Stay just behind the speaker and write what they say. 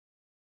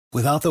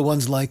Without the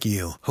ones like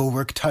you, who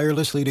work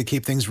tirelessly to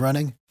keep things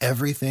running,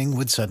 everything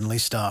would suddenly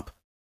stop.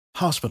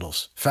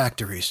 Hospitals,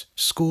 factories,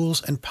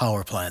 schools, and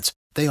power plants,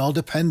 they all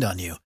depend on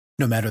you.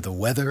 No matter the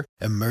weather,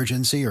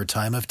 emergency, or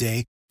time of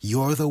day,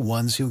 you're the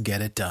ones who get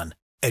it done.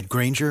 At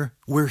Grainger,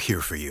 we're here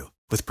for you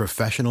with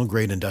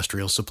professional-grade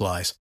industrial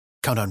supplies.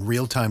 Count on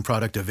real-time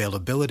product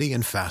availability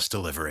and fast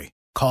delivery.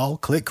 Call,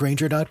 click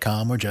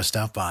Grainger.com, or just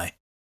stop by.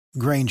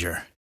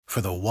 Grainger, for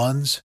the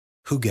ones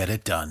who get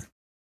it done.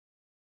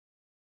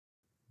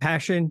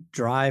 Passion,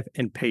 drive,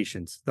 and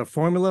patience. The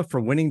formula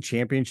for winning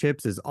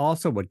championships is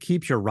also what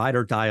keeps your ride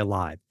or die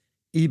alive.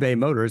 eBay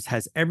Motors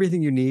has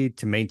everything you need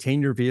to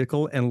maintain your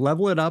vehicle and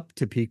level it up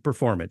to peak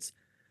performance.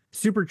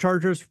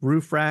 Superchargers,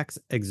 roof racks,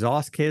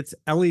 exhaust kits,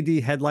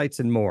 LED headlights,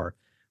 and more.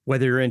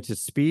 Whether you're into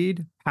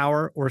speed,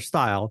 power, or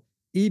style,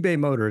 eBay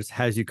Motors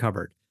has you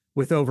covered.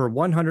 With over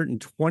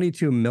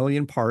 122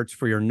 million parts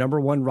for your number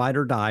one ride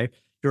or die,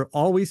 you'll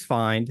always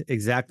find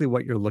exactly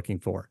what you're looking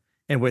for.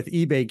 And with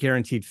eBay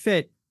Guaranteed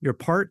Fit, your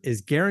part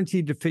is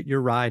guaranteed to fit your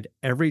ride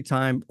every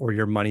time or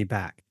your money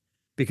back.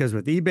 Because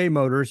with eBay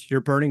Motors, you're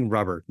burning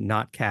rubber,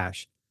 not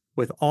cash.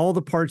 With all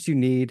the parts you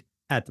need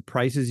at the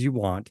prices you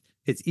want,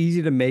 it's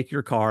easy to make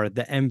your car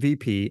the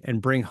MVP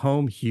and bring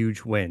home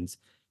huge wins.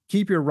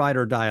 Keep your ride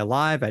or die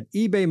alive at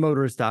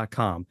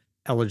ebaymotors.com.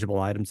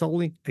 Eligible items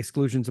only.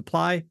 Exclusions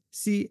apply.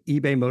 See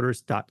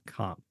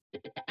ebaymotors.com.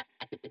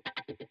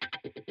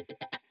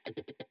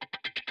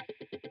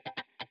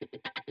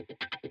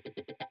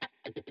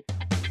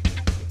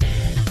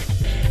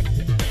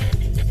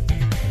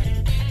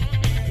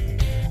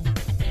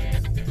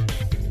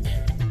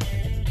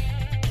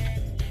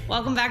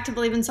 Welcome back to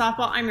Believe in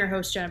Softball. I'm your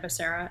host, Jenna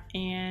Becerra,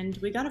 and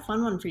we got a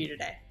fun one for you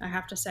today, I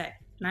have to say.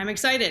 And I'm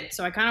excited,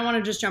 so I kind of want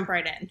to just jump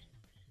right in.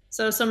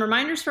 So some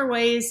reminders for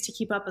ways to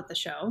keep up with the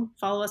show.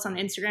 Follow us on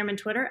Instagram and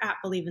Twitter at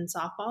Believe in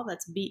Softball.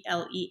 That's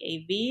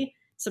BLEAV.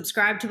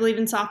 Subscribe to Believe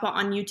in Softball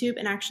on YouTube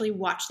and actually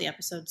watch the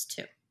episodes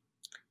too.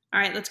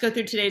 All right, let's go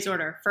through today's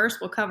order.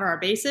 First, we'll cover our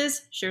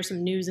bases, share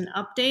some news and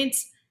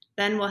updates.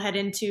 Then we'll head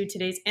into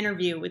today's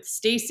interview with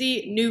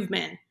Stacy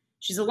Nuveman.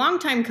 She's a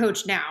longtime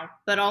coach now,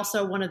 but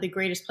also one of the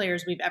greatest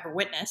players we've ever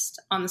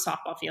witnessed on the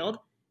softball field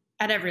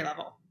at every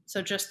level.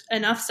 So just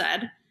enough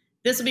said.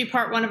 This will be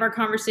part one of our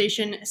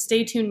conversation.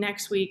 Stay tuned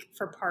next week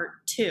for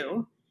part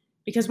two.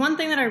 Because one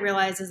thing that I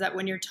realize is that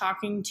when you're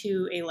talking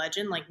to a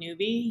legend like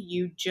Newbie,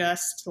 you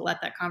just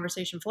let that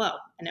conversation flow.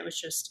 And it was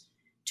just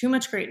too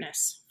much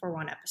greatness for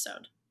one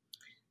episode.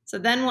 So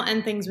then we'll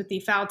end things with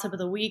the foul tip of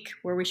the week,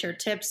 where we share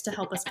tips to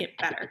help us get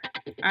better.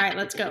 All right,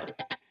 let's go.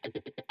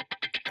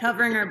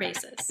 Covering our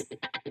bases.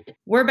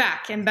 We're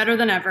back and better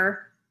than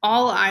ever.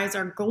 All eyes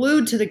are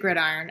glued to the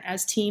gridiron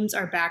as teams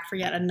are back for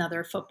yet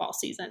another football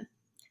season.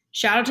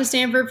 Shout out to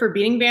Stanford for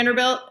beating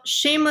Vanderbilt.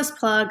 Shameless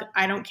plug,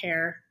 I don't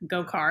care.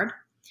 Go Card.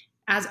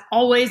 As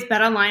always,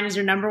 BetOnline is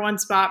your number one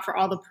spot for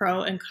all the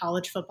pro and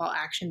college football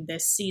action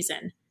this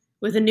season.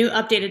 With a new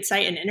updated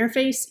site and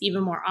interface,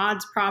 even more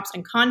odds, props,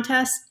 and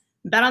contests,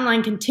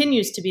 BetOnline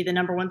continues to be the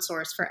number one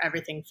source for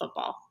everything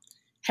football.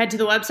 Head to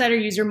the website or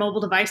use your mobile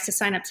device to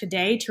sign up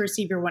today to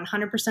receive your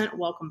 100%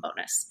 welcome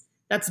bonus.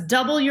 That's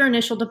double your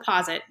initial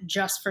deposit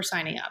just for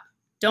signing up.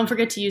 Don't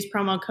forget to use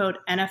promo code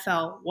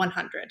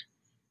NFL100.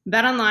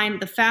 BetOnline,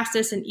 the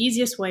fastest and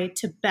easiest way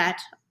to bet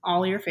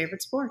all your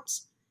favorite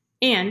sports.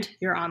 And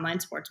your online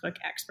sportsbook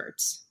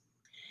experts.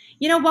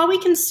 You know, while we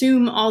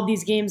consume all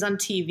these games on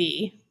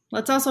TV,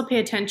 let's also pay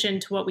attention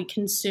to what we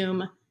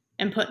consume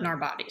and put in our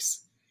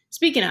bodies.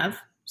 Speaking of,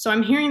 so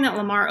I'm hearing that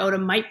Lamar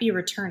Odom might be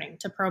returning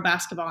to pro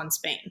basketball in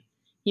Spain.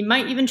 He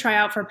might even try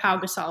out for Pau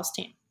Gasol's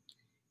team.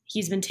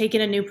 He's been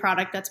taking a new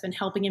product that's been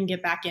helping him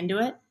get back into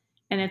it,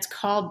 and it's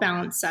called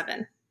Balance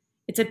 7.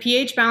 It's a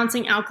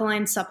pH-balancing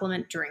alkaline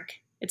supplement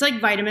drink. It's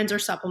like vitamins or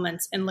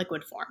supplements in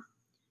liquid form.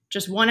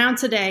 Just 1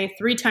 ounce a day,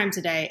 3 times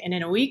a day, and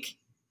in a week,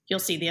 you'll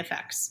see the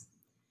effects.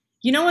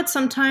 You know what?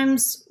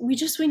 Sometimes we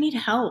need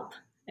help.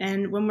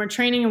 And when we're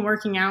training and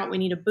working out, we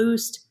need a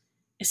boost,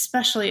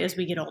 especially as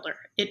we get older.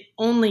 It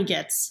only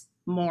gets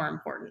more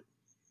important.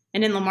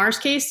 And in Lamar's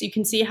case, you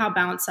can see how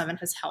Balance 7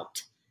 has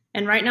helped.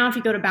 And right now, if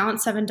you go to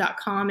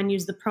balance7.com and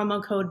use the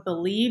promo code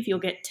BELIEVE, you'll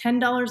get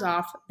 $10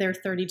 off their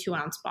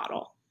 32-ounce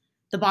bottle.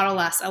 The bottle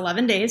lasts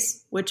 11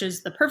 days, which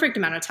is the perfect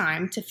amount of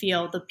time to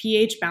feel the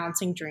pH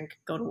balancing drink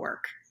go to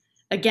work.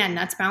 Again,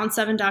 that's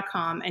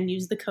balance7.com and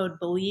use the code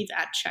BELIEVE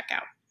at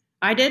checkout.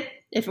 I did.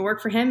 If it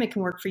worked for him, it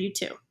can work for you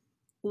too.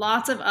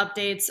 Lots of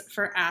updates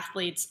for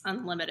Athletes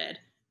Unlimited.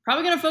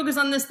 Probably going to focus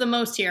on this the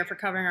most here for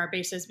covering our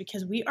bases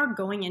because we are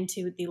going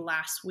into the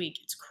last week.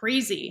 It's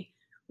crazy.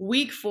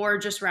 Week 4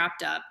 just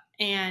wrapped up.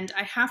 And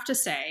I have to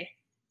say,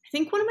 I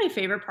think one of my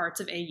favorite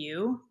parts of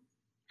AU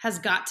has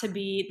got to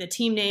be the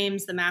team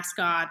names, the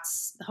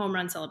mascots, the home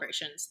run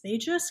celebrations. They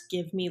just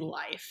give me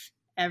life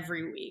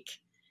every week.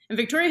 And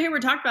Victoria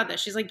Hayward talked about this.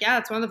 She's like, yeah,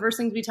 it's one of the first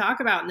things we talk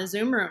about in the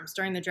Zoom rooms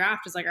during the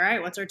draft is like, all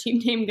right, what's our team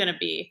name going to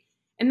be?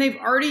 And they've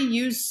already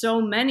used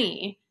so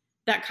many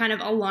that kind of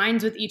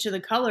aligns with each of the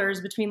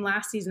colors between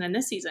last season and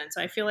this season.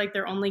 So I feel like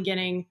they're only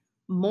getting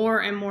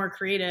more and more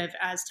creative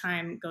as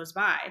time goes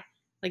by.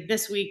 Like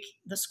this week,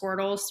 the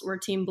Squirtles were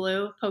Team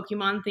Blue,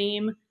 Pokemon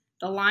theme.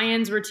 The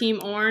Lions were Team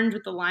Orange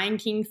with the Lion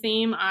King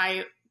theme.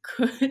 I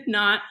could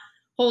not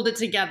hold it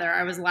together.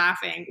 I was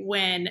laughing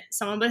when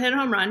someone would hit a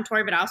home run.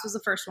 Tori Vidal was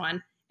the first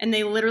one, and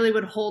they literally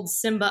would hold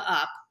Simba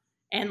up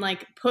and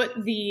like put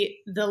the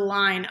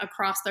line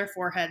across their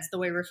foreheads the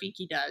way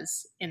Rafiki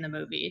does in the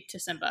movie to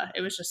Simba.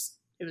 It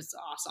was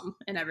awesome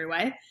in every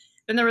way.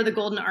 Then there were the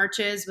Golden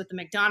Arches with the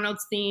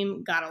McDonald's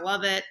theme. Gotta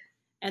love it.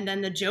 And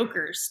then the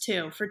Jokers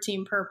too for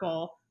Team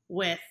Purple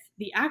with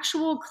the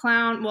actual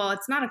clown. Well,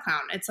 it's not a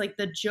clown. It's like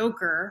the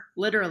Joker,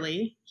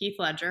 literally, Heath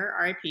Ledger,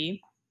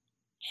 R.I.P.,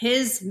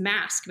 his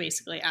mask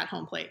basically at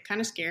home plate.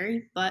 Kind of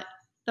scary, but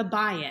the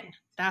buy-in,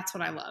 that's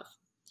what I love.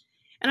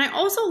 And I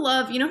also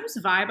love, you know whose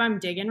vibe I'm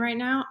digging right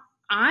now?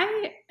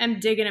 I am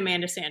digging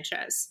Amanda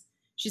Sanchez.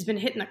 She's been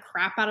hitting the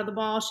crap out of the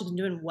ball. She's been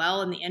doing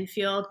well in the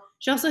infield.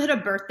 She also hit a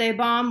birthday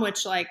bomb,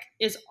 which like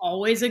is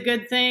always a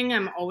good thing.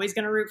 I'm always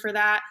going to root for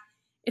that.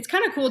 It's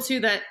kind of cool too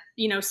that,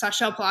 you know,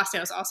 Sachel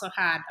Palacios also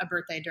had a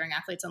birthday during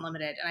Athletes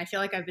Unlimited. And I feel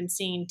like I've been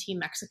seeing Team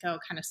Mexico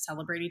kind of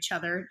celebrate each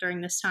other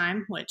during this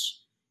time, which,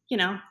 you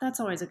know, that's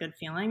always a good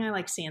feeling. I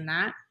like seeing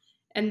that.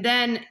 And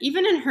then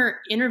even in her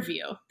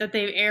interview that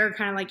they aired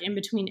kind of like in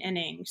between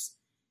innings,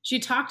 she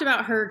talked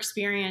about her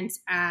experience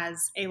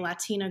as a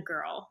Latina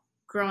girl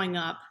growing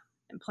up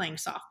and playing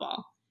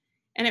softball.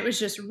 And it was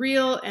just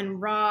real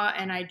and raw.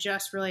 And I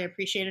just really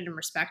appreciated and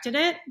respected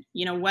it,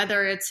 you know,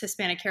 whether it's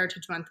Hispanic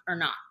Heritage Month or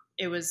not.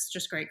 It was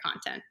just great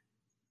content.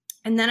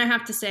 And then I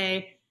have to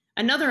say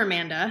another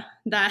Amanda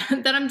that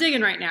I'm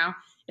digging right now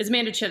is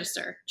Amanda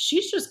Chittister.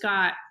 She's just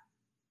got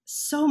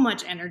so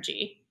much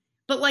energy,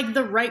 but like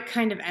the right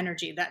kind of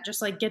energy that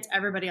just like gets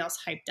everybody else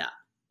hyped up,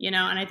 you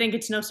know? And I think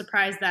it's no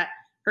surprise that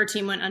her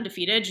team went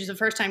undefeated. She's a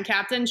first-time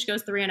captain. She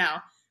goes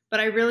 3-0. But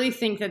I really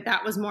think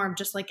that was more of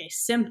just like a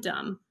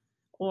symptom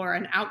or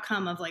an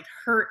outcome of like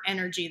her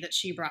energy that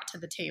she brought to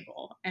the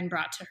table and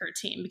brought to her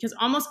team, because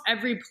almost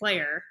every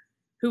player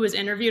who was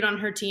interviewed on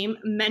her team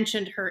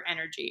mentioned her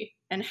energy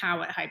and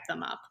how it hyped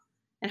them up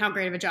and how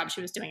great of a job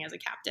she was doing as a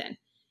captain.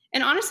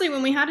 And honestly,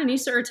 when we had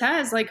Anissa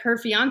Ortez, like her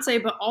fiance,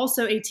 but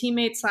also a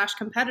teammate /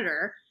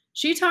 competitor,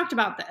 she talked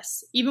about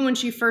this even when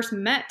she first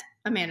met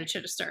Amanda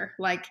Chittister.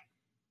 Like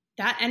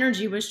that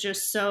energy was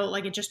just so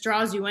like, it just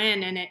draws you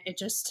in and it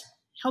just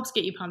helps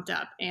get you pumped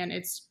up. And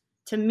it's,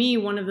 to me,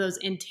 one of those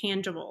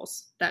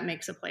intangibles that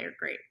makes a player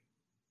great.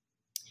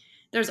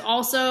 There's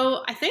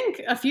also, I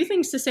think, a few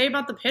things to say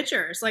about the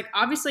pitchers. Like,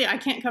 obviously, I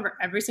can't cover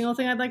every single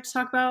thing I'd like to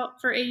talk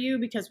about for AU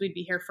because we'd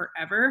be here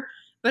forever.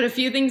 But a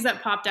few things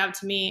that popped out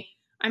to me.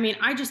 I mean,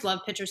 I just love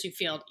pitchers who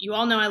field. You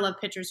all know I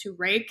love pitchers who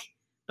rake,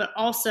 but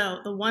also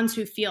the ones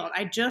who field.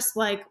 I just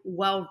like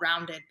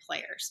well-rounded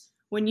players.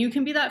 When you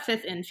can be that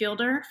fifth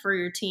infielder for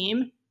your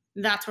team,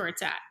 that's where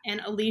it's at.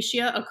 And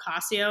Alicia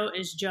Ocasio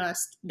is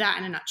just that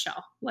in a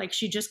nutshell. Like,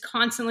 she just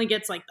constantly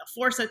gets like the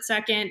force at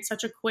second,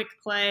 such a quick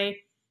play.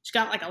 She's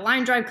got like a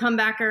line drive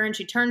comebacker and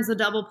she turns the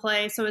double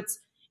play. So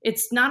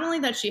it's not only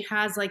that she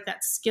has like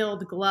that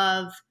skilled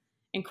glove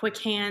and quick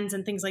hands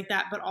and things like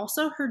that, but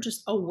also her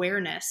just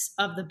awareness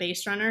of the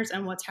base runners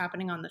and what's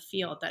happening on the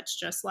field. That's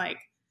just like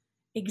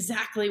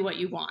exactly what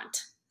you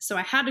want. So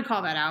I had to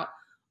call that out.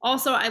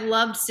 Also, I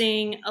loved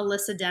seeing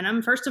Alyssa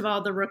Denham. First of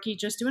all, the rookie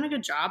just doing a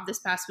good job this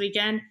past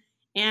weekend.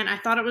 And I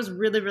thought it was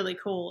really, really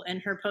cool. In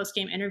her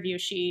post-game interview,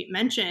 she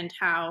mentioned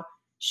how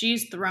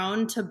she's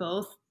thrown to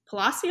both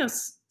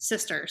Palacios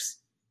sisters,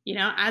 you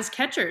know, as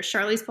catchers.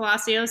 Charlize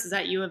Palacios is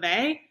at U of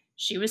A.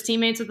 She was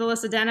teammates with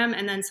Alyssa Denham,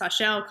 and then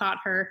Sachel caught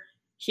her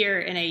here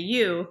in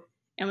AU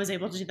and was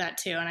able to do that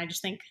too. And I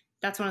just think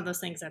that's one of those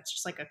things that's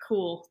just like a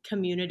cool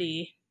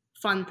community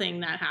fun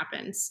thing that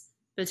happens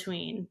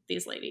between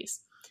these ladies.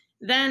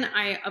 Then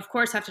I, of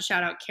course, have to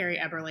shout out Carrie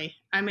Eberle.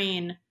 I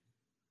mean,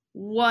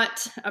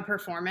 what a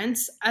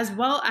performance, as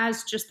well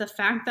as just the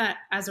fact that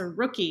as a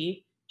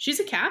rookie, she's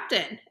a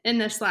captain in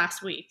this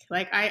last week.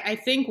 Like, I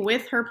think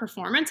with her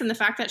performance and the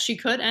fact that she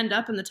could end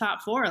up in the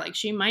top 4, like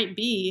she might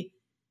be,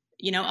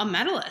 you know, a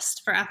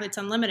medalist for Athletes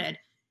Unlimited.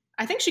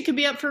 I think she could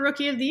be up for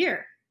Rookie of the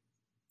Year,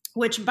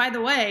 which, by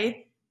the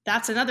way,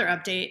 that's another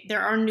update.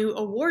 There are new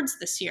awards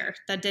this year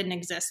that didn't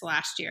exist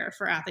last year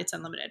for Athletes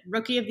Unlimited.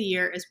 Rookie of the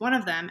Year is one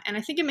of them. And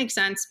I think it makes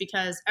sense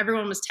because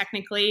everyone was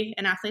technically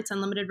an Athletes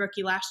Unlimited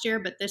rookie last year,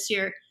 but this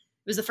year it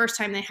was the first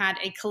time they had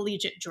a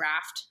collegiate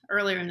draft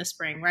earlier in the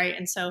spring, right?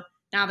 And so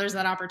now there's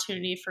that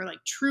opportunity for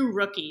like true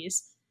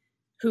rookies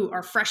who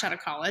are fresh out of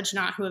college,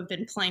 not who have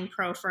been playing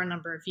pro for a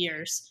number of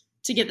years,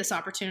 to get this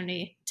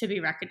opportunity to be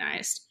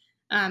recognized.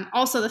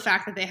 Also, the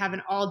fact that they have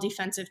an all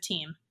defensive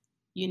team.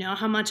 You know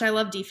how much I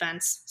love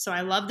defense. So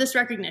I love this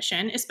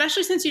recognition,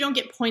 especially since you don't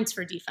get points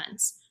for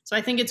defense. So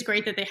I think it's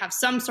great that they have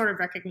some sort of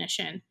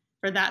recognition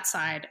for that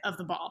side of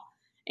the ball.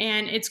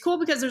 And it's cool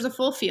because there's a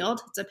full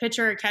field. It's a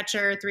pitcher, a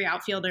catcher, 3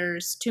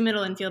 outfielders, 2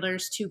 middle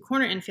infielders, 2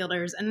 corner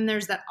infielders. And then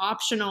there's that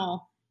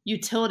optional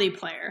utility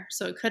player.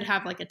 So it could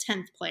have like a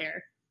 10th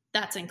player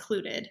that's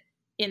included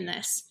in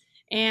this.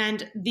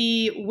 And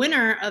the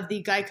winner of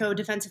the Geico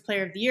Defensive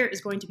Player of the Year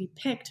is going to be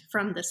picked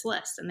from this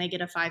list, and they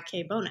get a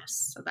 $5,000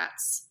 bonus. So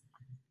that's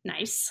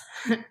Nice.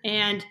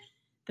 And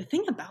the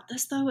thing about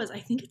this, though, is I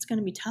think it's going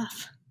to be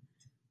tough.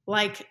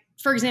 Like,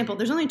 for example,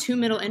 there's only 2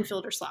 middle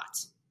infielder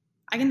slots.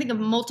 I can think of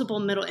multiple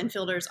middle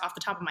infielders off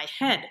the top of my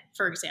head,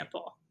 for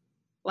example.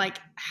 Like,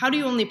 how do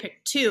you only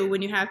pick 2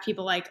 when you have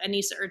people like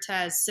Anissa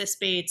Urtez, Sis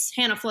Bates,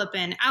 Hannah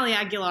Flippen, Ali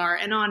Aguilar,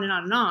 and on and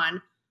on and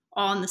on,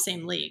 all in the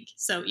same league?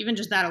 So even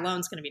just that alone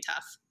is going to be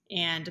tough.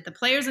 And the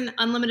players and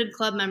unlimited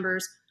club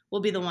members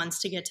will be the ones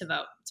to get to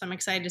vote. So I'm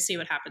excited to see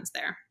what happens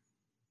there.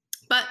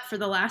 But for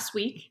the last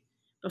week,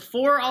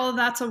 before all of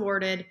that's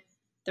awarded,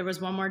 there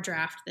was one more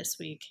draft this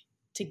week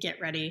to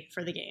get ready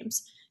for the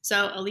games.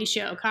 So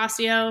Alicia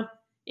Ocasio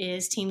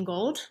is Team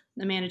Gold,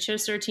 Amanda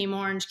Chister, Team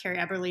Orange, Carrie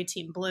Eberly,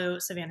 Team Blue,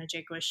 Savannah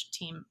Jaquish,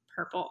 Team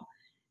Purple.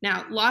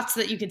 Now, lots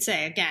that you could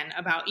say, again,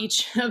 about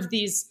each of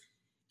these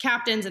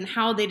captains and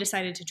how they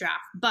decided to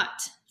draft.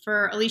 But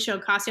for Alicia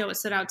Ocasio, what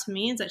stood out to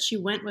me is that she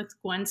went with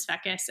Gwen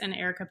Svekis and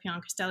Erica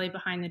Piancastelli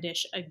behind the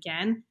dish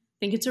again. I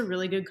think it's a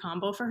really good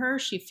combo for her.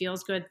 She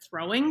feels good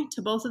throwing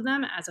to both of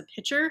them as a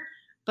pitcher,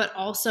 but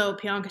also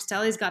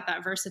Piancastelli's got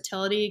that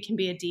versatility, can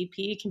be a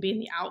DP, can be in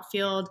the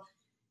outfield,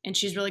 and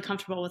she's really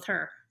comfortable with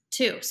her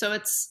too. So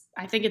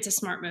I think it's a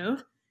smart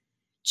move.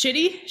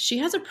 Chitty, she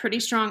has a pretty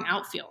strong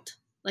outfield.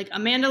 Like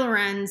Amanda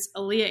Lorenz,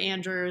 Aaliyah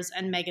Andrews,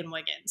 and Megan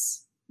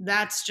Wiggins.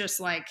 That's just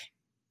like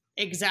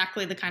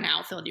exactly the kind of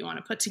outfield you want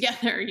to put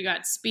together. You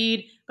got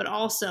speed, but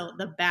also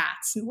the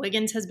bats.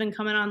 Wiggins has been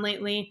coming on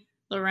lately.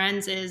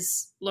 Lorenz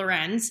is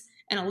Lorenz.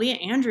 And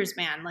Aaliyah Andrews,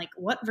 man, like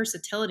what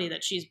versatility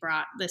that she's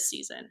brought this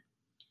season.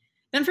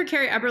 Then for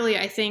Carrie Eberly,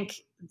 I think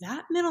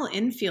that middle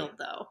infield,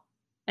 though,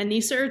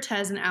 Anissa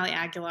Urtez and Ali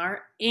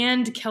Aguilar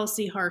and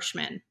Kelsey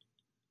Harshman.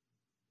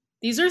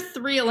 These are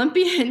 3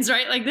 Olympians,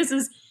 right? Like this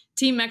is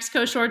Team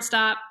Mexico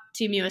shortstop,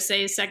 Team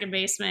USA's second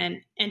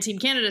baseman, and Team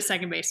Canada's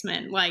second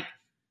baseman. Like,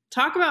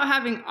 talk about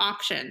having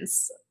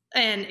options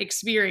and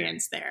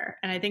experience there.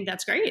 And I think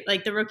that's great.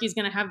 Like the rookie's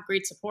going to have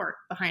great support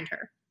behind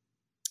her.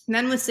 And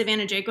then with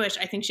Savannah Jaquish,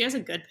 I think she has a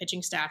good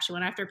pitching staff. She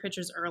went after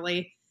pitchers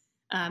early.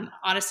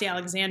 Odyssey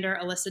Alexander,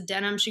 Alyssa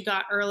Denham, she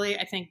got early.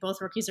 I think both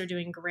rookies are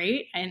doing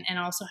great and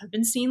also have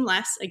been seen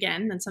less,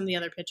 again, than some of the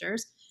other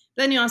pitchers.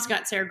 Then you also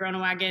got Sarah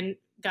Gronewagen,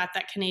 got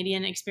that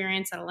Canadian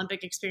experience, that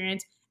Olympic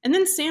experience. And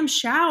then Sam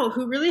Shao,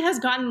 who really has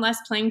gotten less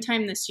playing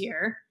time this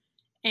year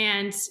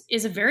and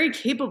is a very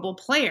capable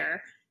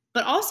player,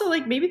 but also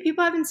like maybe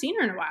people haven't seen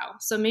her in a while.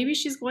 So maybe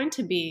she's going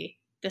to be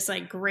this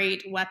like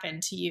great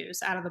weapon to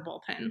use out of the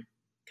bullpen.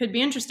 Could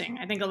be interesting.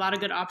 I think a lot of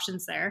good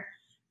options there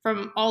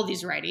from all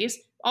these righties.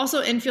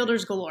 Also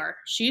infielders galore.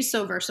 She's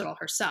so versatile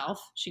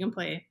herself. She can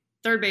play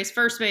third base,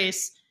 first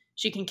base.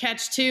 She can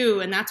catch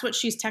too, and that's what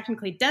she's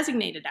technically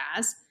designated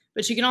as.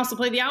 But she can also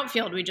play the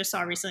outfield we just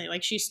saw recently.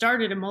 Like she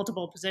started in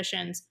multiple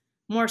positions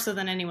more so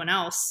than anyone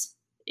else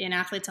in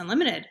Athletes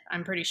Unlimited,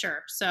 I'm pretty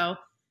sure. So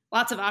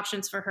lots of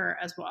options for her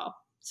as well.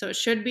 So it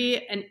should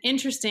be an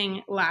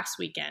interesting last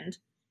weekend.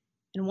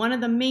 And one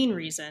of the main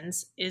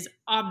reasons is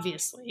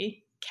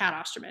obviously Kat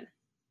Osterman.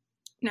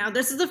 Now,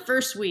 this is the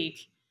first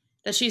week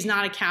that she's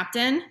not a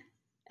captain,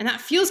 and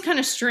that feels kind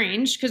of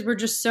strange because we're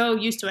just so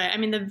used to it. I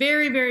mean, the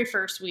very, very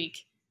first week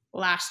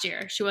last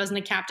year, she wasn't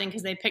a captain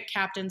because they picked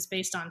captains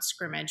based on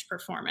scrimmage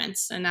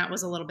performance, and that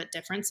was a little bit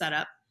different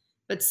setup.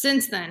 But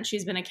since then,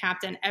 she's been a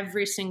captain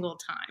every single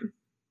time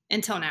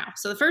until now.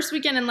 So the first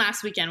weekend and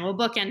last weekend, we'll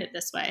bookend it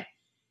this way.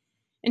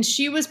 And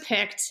she was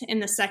picked in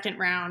the second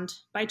round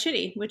by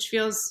Chitty, which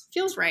feels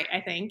right,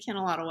 I think, in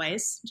a lot of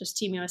ways. Just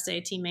Team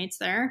USA teammates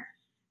there.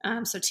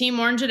 So Team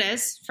Orange it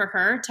is for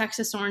her.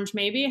 Texas Orange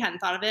maybe. Hadn't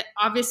thought of it.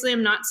 Obviously,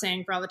 I'm not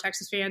saying for all the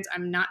Texas fans,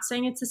 I'm not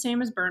saying it's the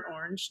same as burnt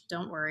orange.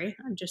 Don't worry.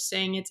 I'm just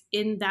saying it's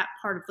in that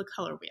part of the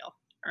color wheel.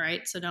 All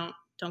right? So don't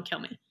kill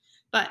me.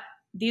 But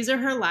these are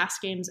her last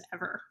games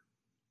ever.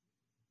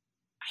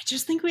 I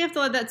just think we have to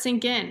let that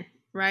sink in,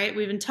 right?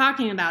 We've been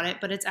talking about it,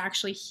 but it's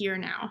actually here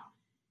now.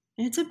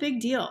 And it's a big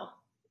deal.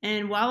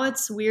 And while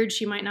it's weird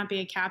she might not be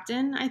a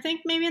captain, I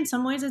think maybe in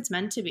some ways it's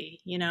meant to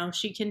be. You know,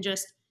 she can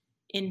just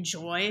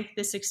enjoy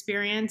this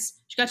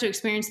experience. She got to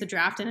experience the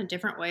draft in a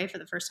different way for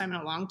the first time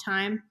in a long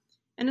time.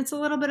 And it's a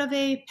little bit of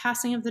a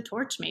passing of the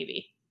torch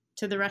maybe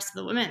to the rest of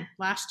the women.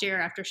 Last year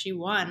after she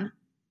won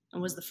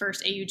and was the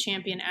first AU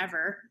champion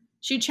ever,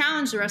 she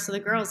challenged the rest of the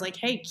girls like,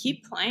 hey,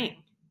 keep playing.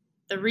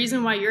 The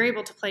reason why you're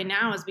able to play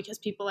now is because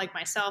people like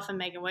myself and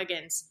Megan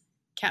Wiggins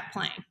kept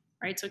playing,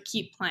 right? So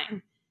keep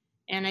playing.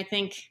 And I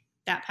think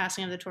that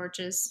passing of the torch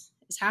is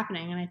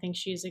happening, and I think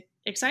she's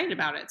excited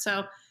about it.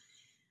 So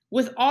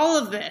with all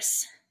of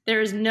this, there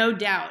is no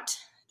doubt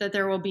that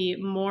there will be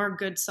more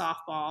good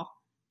softball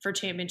for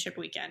championship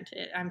weekend.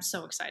 I'm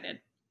so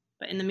excited.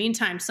 But in the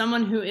meantime,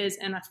 someone who is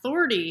an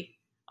authority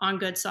on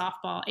good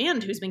softball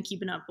and who's been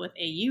keeping up with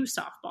AU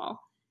softball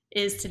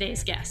is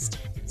today's guest.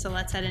 So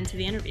let's head into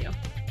the interview.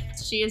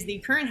 She is the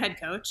current head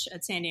coach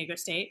at San Diego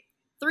State,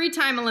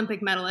 3-time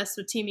Olympic medalist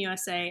with Team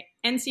USA,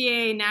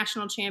 NCAA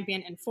national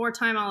champion, and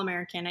 4-time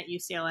All-American at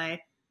UCLA,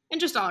 and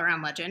just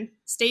all-around legend,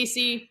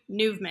 Stacy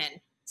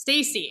Nuveman.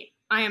 Stacy,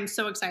 I am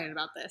so excited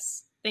about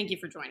this. Thank you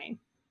for joining.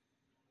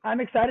 I'm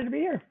excited to be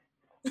here.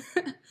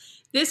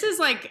 This is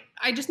like,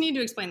 I just need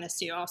to explain this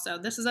to you also.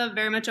 This is a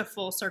very much a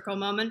full circle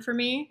moment for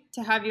me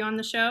to have you on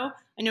the show.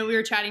 I know we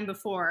were chatting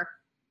before.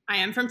 I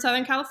am from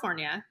Southern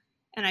California,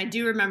 and I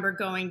do remember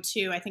going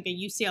to, I think, a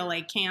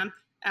UCLA camp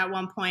at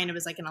one point. It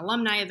was like an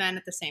alumni event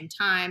at the same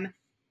time,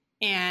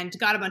 and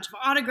got a bunch of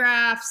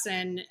autographs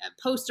and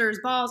posters,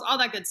 balls, all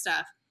that good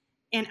stuff.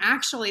 And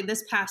actually,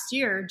 this past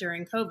year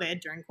during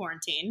COVID, during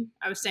quarantine,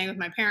 I was staying with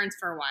my parents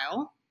for a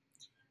while.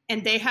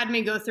 And they had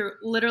me go through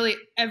literally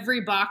every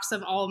box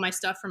of all of my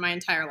stuff from my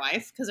entire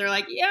life. Because they're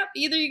like, yep,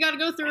 either you got to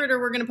go through it or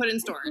we're going to put it in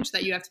storage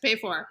that you have to pay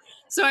for.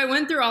 So I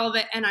went through all of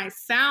it and I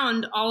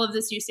found all of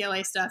this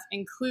UCLA stuff,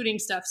 including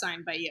stuff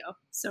signed by you.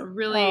 So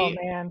really. Oh,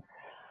 man.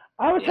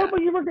 I was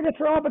hoping you were going to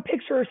throw up a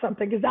picture or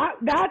something, because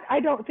that I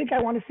don't think I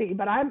want to see.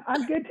 But I'm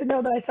good to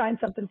know that I signed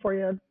something for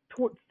you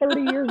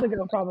 30 years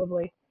ago,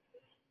 probably.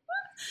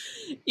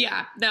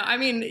 Yeah, no, I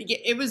mean,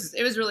 it was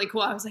really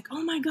cool. I was like,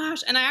 oh my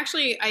gosh. And I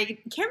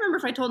can't remember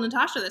if I told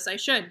Natasha this. I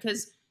should,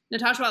 because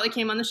Natasha Watley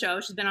came on the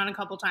show. She's been on a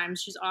couple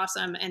times. She's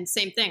awesome. And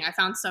same thing. I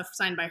found stuff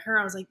signed by her.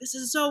 I was like, this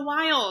is so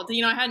wild.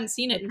 You know, I hadn't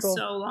seen it in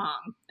so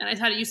long. And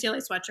I had a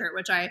UCLA sweatshirt,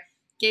 which I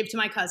gave to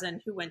my cousin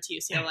who went to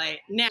UCLA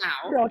now.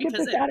 Girl, get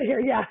this out of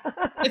here. Yeah.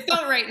 It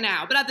felt right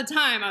now. But at the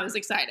time, I was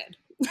excited.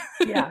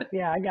 Yeah,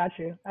 I got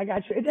you.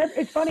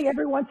 It's funny.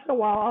 Every once in a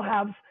while,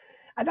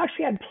 I've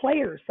actually had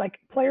players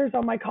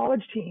on my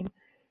college team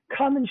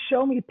come and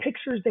show me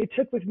pictures they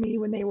took with me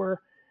when they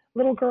were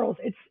little girls.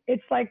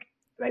 It's like,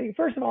 I mean,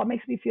 first of all, it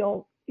makes me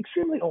feel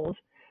extremely old,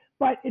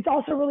 but it's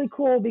also really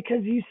cool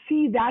because you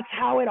see that's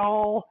how it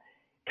all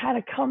kind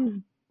of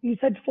comes. You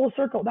said full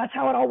circle. That's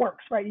how it all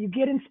works, right? You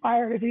get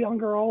inspired as a young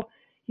girl.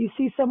 You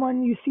see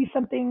someone, you see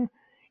something,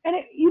 and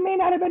you may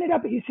not have ended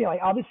up at UCLA.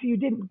 Obviously you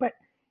didn't, but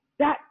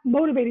that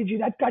motivated you.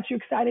 That got you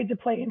excited to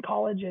play in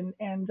college. And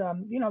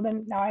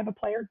then now I have a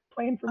player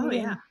playing for me.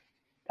 Yeah. And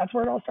that's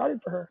where it all started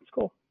for her. It's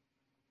cool.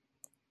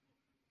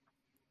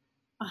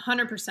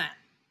 100%.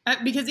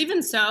 Because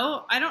even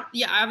so,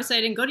 obviously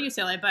I didn't go to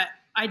UCLA, but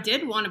I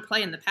did want to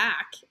play in the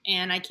Pac.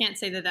 And I can't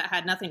say that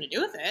had nothing to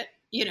do with it.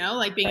 You know,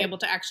 like being able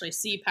to actually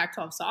see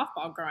Pac-12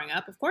 softball growing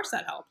up. Of course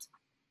that helped.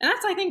 And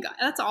I think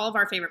that's all of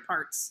our favorite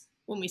parts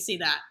when we see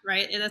that,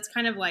 right? That's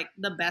kind of like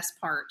the best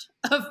part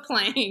of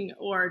playing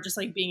or just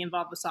like being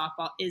involved with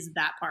softball is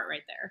that part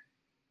right there.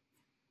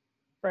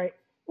 Right.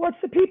 Well, it's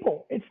the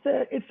people, it's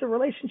the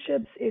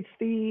relationships. It's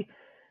the,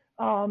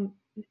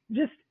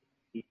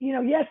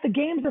 yes, the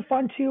games are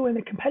fun too. And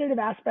the competitive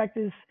aspect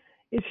is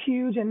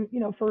huge. And,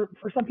 for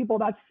some people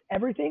that's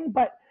everything,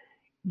 but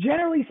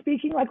generally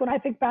speaking, like when I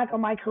think back on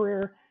my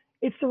career,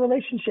 it's the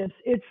relationships.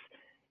 It's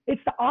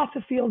the off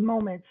the field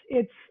moments.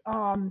 It's,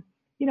 I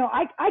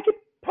could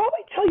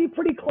probably tell you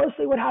pretty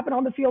closely what happened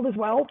on the field as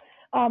well,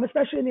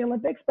 especially in the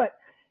Olympics. But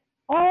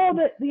all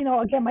the,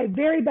 again, my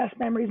very best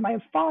memories, my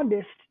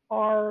fondest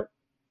are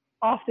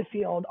off the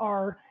field,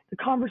 are the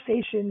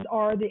conversations,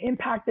 are the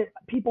impact that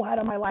people had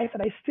on my life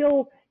that I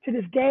still, to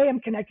this day, am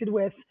connected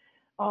with.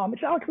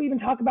 It's not like we even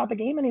talk about the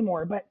game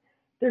anymore, but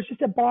there's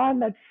just a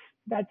bond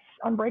that's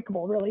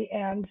unbreakable, really.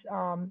 And,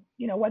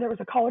 whether it was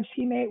a college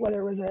teammate,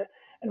 whether it was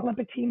an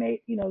Olympic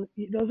teammate,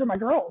 those are my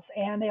girls,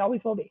 and they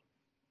always will be.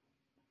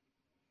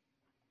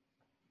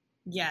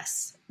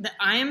 Yes.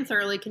 I am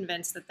thoroughly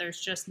convinced that there's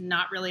just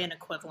not really an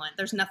equivalent.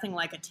 There's nothing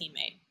like a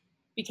teammate,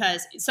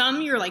 because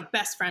some you're like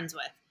best friends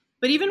with,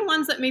 but even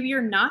ones that maybe you're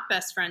not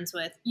best friends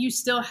with, you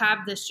still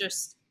have this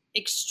just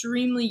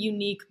extremely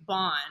unique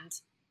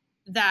bond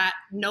that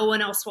no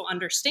one else will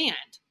understand.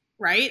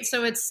 Right.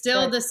 So it's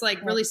still this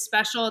like really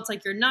special. It's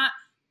like, you're not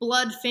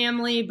blood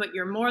family, but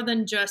you're more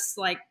than just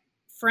like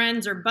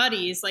friends or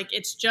buddies. Like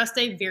it's just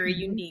a very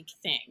unique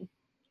thing.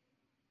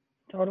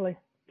 Totally.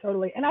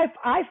 And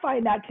I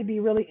find that to be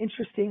really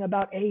interesting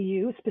about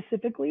AU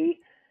specifically,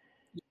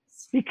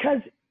 because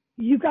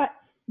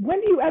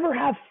when do you ever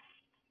have,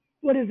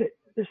 what is it?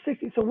 There's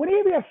 60. So when do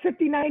you have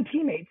 59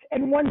 teammates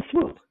in one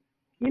swoop,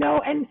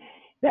 and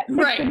that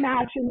mix and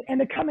match and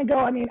the come and go.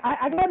 I mean,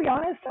 I gotta be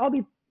honest, I'll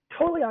be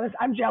totally honest.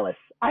 I'm jealous.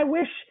 I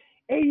wish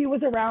AU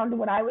was around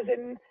when I was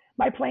in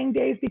my playing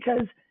days,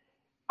 because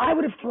I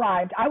would have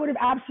thrived. I would have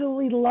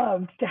absolutely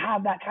loved to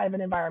have that kind of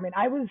an environment.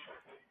 I was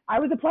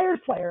a player's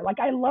player. Like,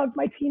 I loved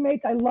my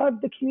teammates. I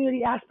loved the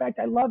community aspect.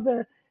 I loved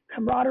the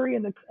camaraderie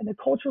and the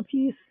cultural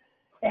piece.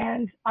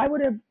 And I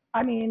would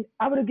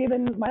have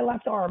given my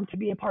left arm to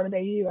be a part of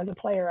AU as a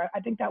player. I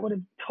think that would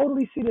have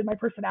totally suited my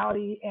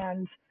personality.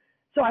 And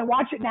so I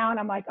watch it now and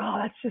I'm like,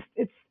 oh,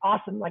 it's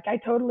awesome. Like I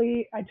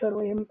totally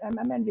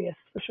I'm envious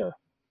for sure.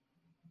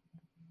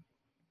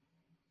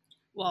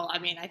 Well, I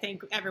mean, I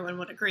think everyone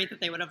would agree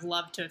that they would have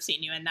loved to have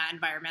seen you in that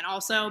environment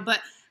also.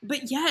 But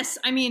yes,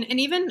 I mean,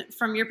 and even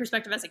from your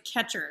perspective as a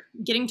catcher,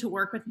 getting to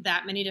work with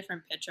that many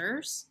different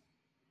pitchers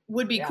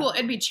would be cool.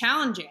 It'd be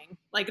challenging.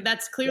 Like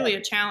that's clearly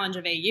a challenge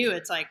of AU.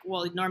 It's like,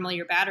 well, normally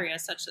your battery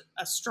has such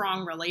a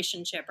strong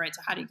relationship, right?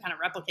 So how do you kind of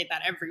replicate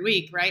that every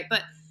week, right?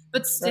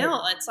 But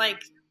still, it's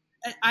like,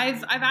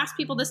 I've asked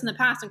people this in the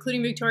past,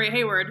 including Victoria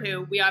Hayward,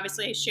 who we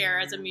obviously share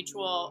as a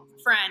mutual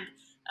friend,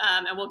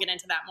 and we'll get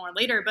into that more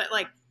later. But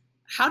like,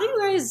 how do you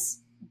guys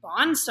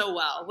bond so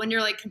well when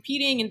you're like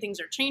competing and things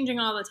are changing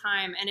all the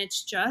time. And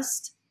it's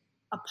just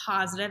a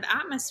positive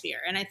atmosphere.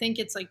 And I think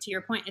it's like, to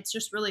your point, it's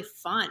just really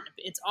fun.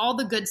 It's all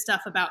the good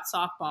stuff about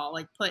softball,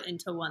 like put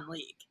into one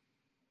league.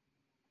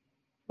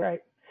 Right.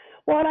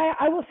 Well, and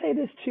I will say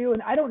this too,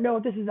 and I don't know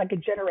if this is like a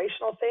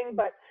generational thing,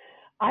 but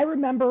I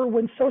remember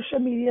when social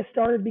media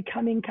started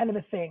becoming kind of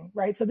a thing,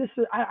 right? So this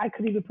is, I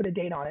could even put a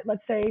date on it.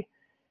 Let's say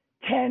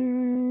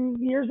 10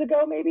 years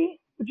ago,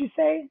 maybe, would you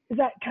say? Is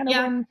that kind of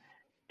when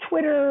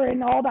Twitter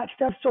and all that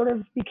stuff sort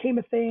of became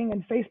a thing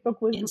and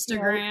Facebook was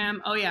Instagram?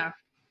 Oh yeah.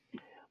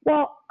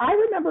 Well, I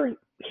remember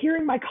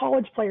hearing my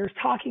college players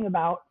talking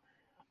about,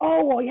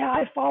 oh, well, yeah,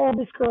 I follow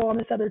this girl on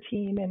this other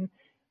team. And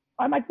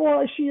I'm like, well,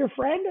 is she your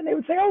friend? And they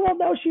would say, oh, well,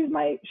 no, she's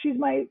my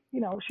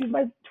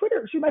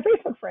Twitter, she's my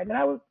Facebook friend. And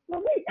I was,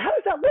 well, wait, how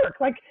does that work?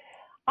 Like,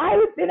 I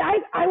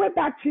went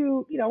back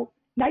to,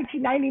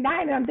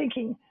 1999, and I'm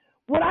thinking,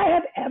 would I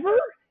have ever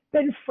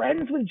been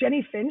friends with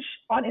Jenny Finch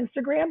on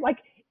Instagram? Like,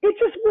 it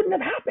just wouldn't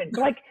have happened.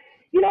 Like,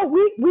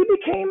 we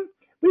became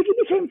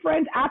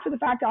friends after the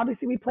fact.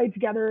 Obviously, we played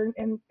together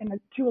in the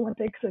 2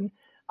 Olympics, and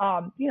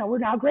we're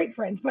now great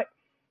friends. But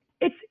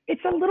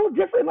it's a little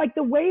different, like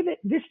the way that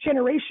this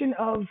generation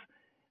of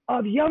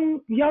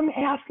young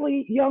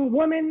athletes, young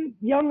women,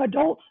 young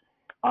adults,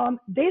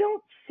 they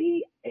don't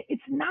see.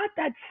 It's not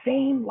that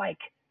same like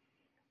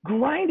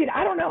grinded.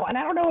 I don't know, and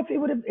I don't know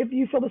if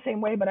you feel the same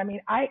way. But I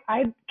mean, I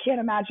can't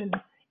imagine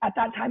at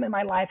that time in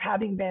my life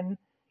having been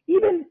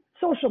even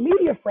social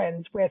media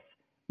friends with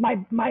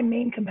my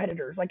main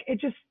competitors. Like I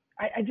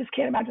just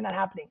can't imagine that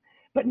happening.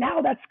 But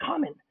now that's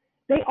common.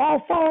 They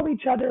all follow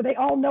each other. They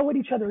all know what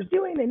each other is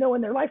doing. They know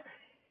in their life.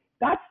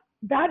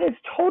 That is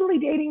totally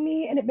dating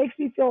me, and it makes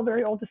me feel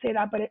very old to say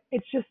that, but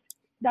it's just,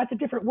 that's a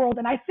different world.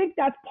 And I think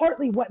that's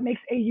partly what makes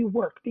AU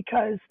work,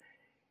 because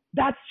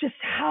that's just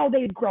how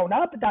they've grown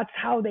up. That's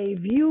how they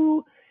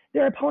view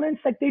their opponents.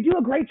 Like, they do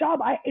a great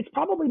job. It's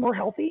probably more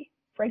healthy,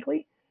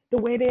 frankly,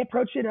 the way they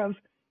approach it of,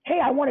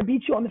 hey, I want to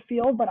beat you on the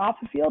field, but off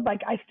the field,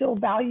 like, I still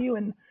value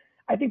and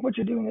I think what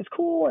you're doing is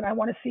cool, and I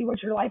want to see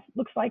what your life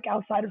looks like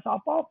outside of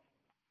softball.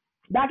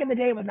 Back in the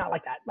day, it was not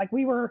like that. Like,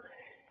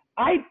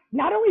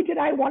 not only did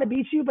I want to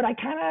beat you, but I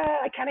kind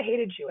of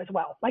hated you as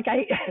well. Like,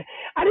 I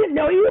didn't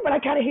know you, but I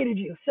kind of hated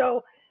you.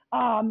 So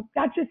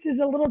that just is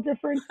a little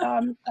different,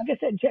 like I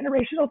said,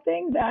 generational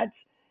thing that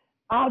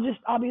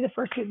I'll be the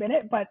first to admit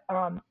it. But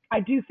I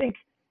do think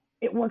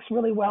it works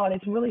really well, and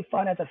it's really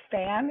fun as a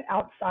fan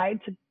outside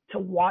to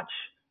watch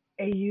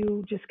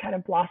AU just kind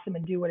of blossom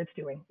and do what it's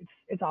doing.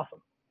 It's awesome.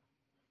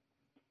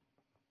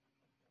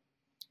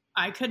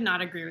 I could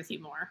not agree with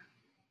you more,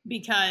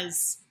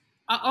 because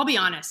I'll be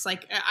honest.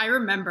 Like, I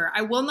remember,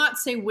 I will not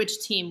say which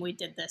team we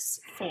did this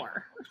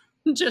for,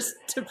 just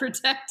to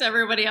protect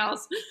everybody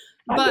else.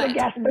 But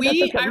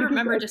I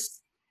remember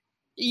just,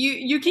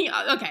 you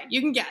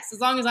can guess,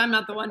 as long as I'm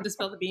not the one to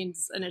spill the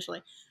beans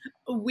initially.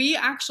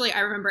 I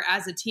remember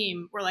as a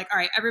team, we're like, all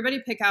right, everybody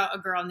pick out a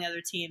girl on the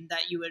other team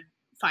that you would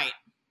fight.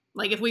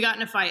 Like, if we got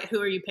in a fight,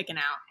 who are you picking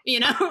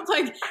out?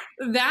 Like,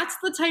 that's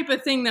the type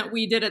of thing that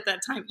we did at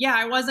that time.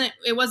 Yeah, it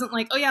wasn't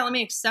like, oh yeah, let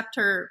me accept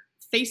her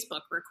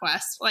Facebook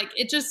request. Like,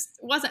 it just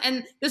wasn't.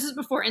 And this is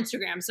before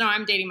Instagram. So now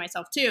I'm dating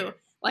myself too.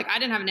 Like, I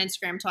didn't have an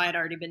Instagram until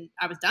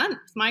I was done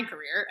with my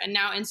career. And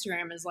now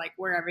Instagram is like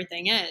where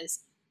everything is.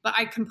 But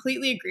I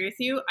completely agree with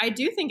you. I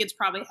do think it's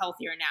probably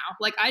healthier now.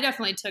 Like, I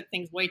definitely took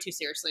things way too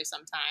seriously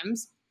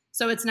sometimes.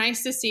 So it's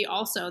nice to see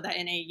also that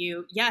in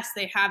AU, yes,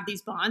 they have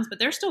these bonds, but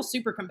they're still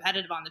super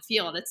competitive on the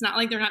field. It's not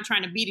like they're not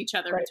trying to beat each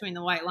other between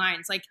the white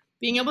lines. Like,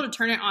 being able to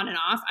turn it on and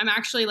off, I'm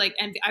actually like,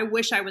 and I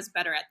wish I was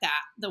better at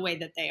that the way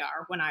that they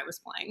are when I was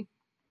playing.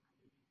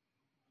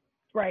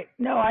 Right.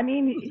 No, I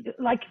mean,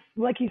 like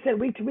you said,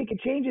 week to week it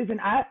changes, and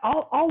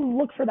I'll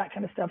look for that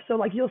kind of stuff. So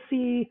like, you'll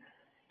see,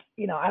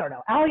 I don't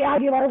know, Ali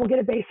Aguilar will get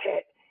a base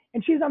hit,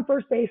 and she's on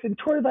first base, and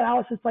Tori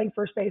Alice is playing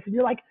first base, and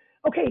you're like,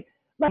 okay,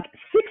 like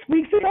 6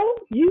 weeks ago,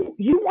 you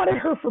wanted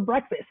her for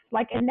breakfast,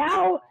 like, and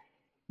now,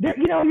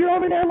 you're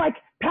over there like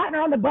patting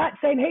her on the butt,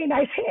 saying, "Hey,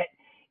 nice hit."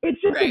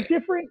 It's just a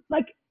different,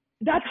 like,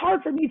 that's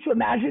hard for me to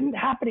imagine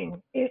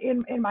happening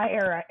in my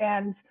era,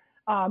 and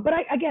but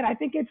I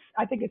think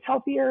it's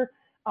healthier.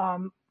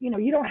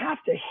 You don't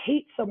have to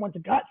hate someone's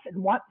guts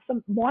and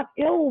want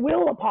ill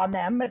will upon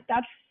them, but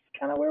that's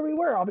kind of where we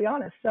were, I'll be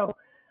honest. So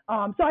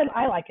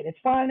I like it. It's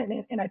fun.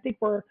 And I think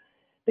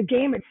the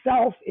game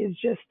itself is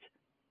just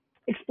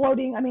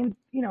exploding. I mean,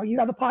 you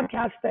have a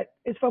podcast that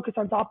is focused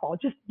on softball.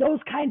 Just those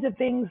kinds of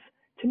things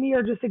to me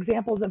are just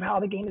examples of how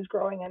the game is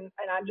growing. And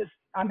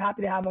I'm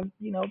happy to have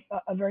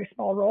a very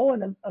small role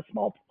and a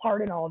small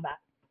part in all of that.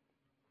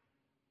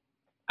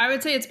 I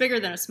would say it's bigger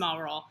than a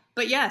small role.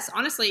 But yes,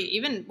 honestly,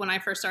 even when I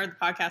first started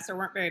the podcast, there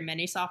weren't very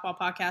many softball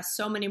podcasts.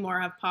 So many more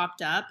have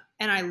popped up,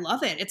 and I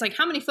love it. It's like,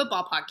 how many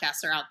football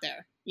podcasts are out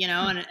there,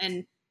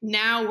 and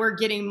now we're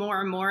getting more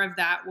and more of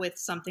that with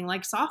something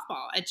like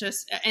softball.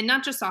 And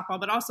not just softball,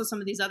 but also some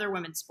of these other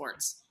women's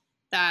sports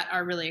that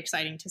are really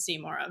exciting to see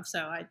more of.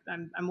 So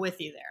I'm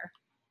with you there.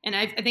 And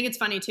I think it's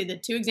funny too, the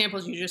two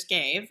examples you just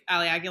gave,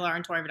 Ali Aguilar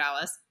and Tori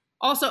Vidalis,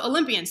 also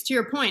Olympians, to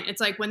your point, it's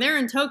like when they're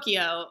in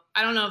Tokyo,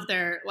 I don't know if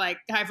they're like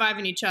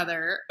high-fiving each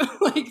other,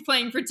 like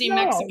playing for Team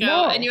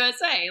Mexico and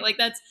USA. Like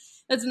that's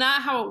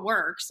not how it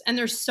works. And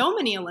there's so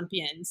many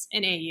Olympians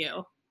in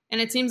AU.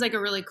 And it seems like a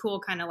really cool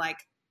kind of like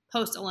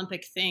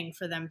post-Olympic thing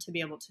for them to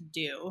be able to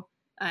do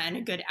and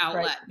a good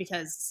outlet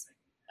because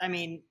I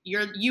mean,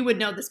 you would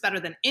know this better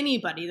than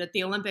anybody that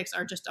the Olympics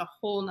are just a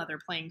whole nother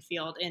playing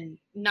field in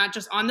not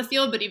just on the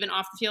field, but even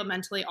off the field,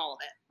 mentally, all of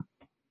it.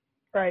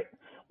 Right.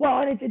 Well,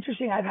 and it's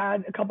interesting. I've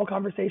had a couple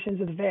conversations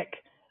with Vic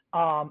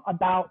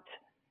about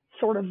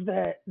sort of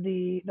the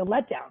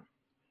letdown,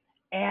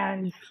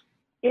 and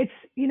it's,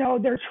 you know,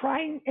 they're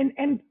trying,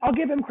 and I'll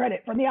give him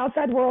credit from the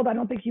outside world. I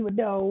don't think you would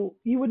know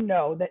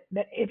that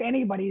if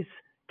anybody's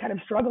kind of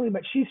struggling,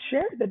 but she's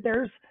shared that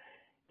there's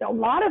a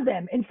lot of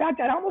them. In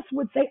fact, I almost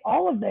would say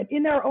all of them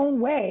in their own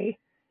way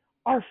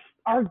are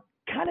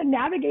kind of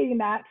navigating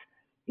that,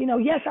 you know,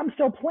 yes, I'm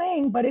still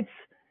playing, but it's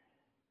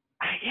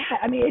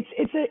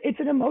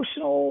an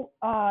emotional,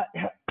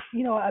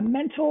 you know, a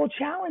mental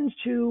challenge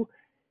to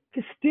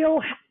still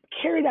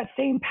carry that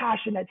same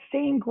passion, that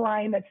same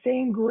grind, that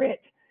same grit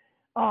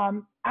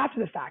after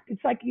the fact.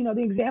 It's like, you know,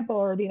 the example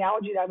or the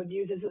analogy that I would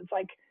use is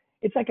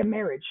it's like a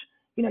marriage.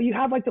 You know, you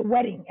have like the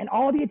wedding and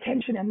all the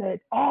attention and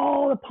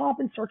all the pomp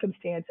and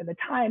circumstance and the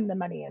time, the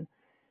money, and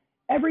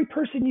every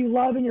person you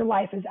love in your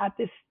life is at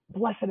this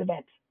blessed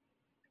event.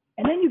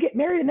 And then you get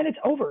married and then it's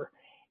over.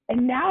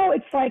 And now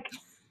it's like,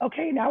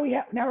 okay, now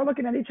we're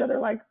looking at each other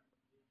like,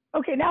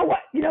 okay, now what?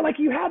 You know, like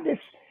you have this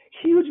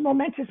huge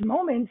momentous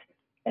moment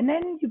and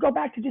then you go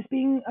back to just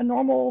being a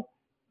normal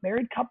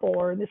married couple,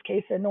 or in this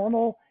case, a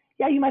normal,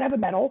 yeah, you might have a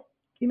medal.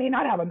 You may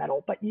not have a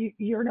medal, but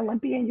you're an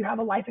Olympian, you have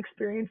a life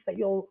experience that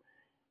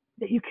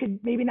you could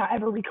maybe not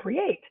ever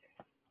recreate,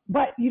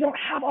 but you don't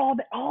have all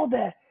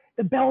the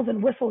bells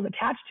and whistles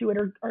attached to it,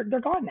 or they're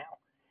gone now.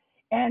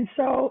 And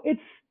so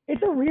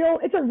it's a real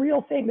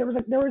thing. There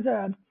was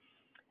a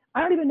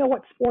I don't even know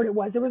what sport it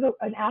was. There was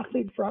an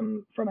athlete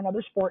from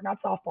another sport, not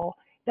softball,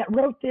 that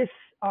wrote this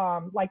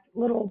like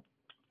little,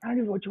 I don't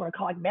even know what you want to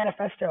call it,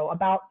 manifesto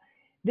about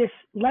this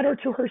letter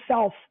to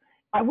herself.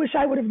 I wish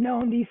I would have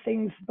known these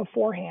things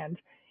beforehand.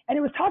 And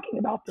it was talking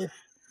about this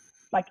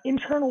like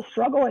internal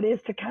struggle it is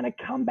to kind of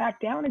come back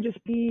down and just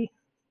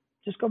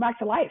go back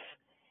to life.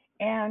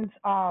 And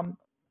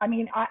I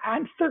mean,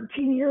 I'm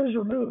 13 years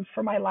removed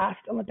from my last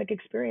Olympic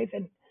experience,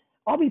 and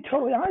I'll be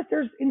totally honest,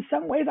 there's in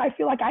some ways I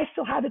feel like I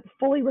still haven't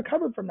fully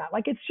recovered from that.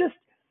 Like it's just,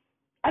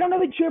 I don't know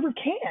that you ever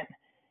can.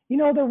 You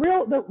know,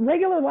 the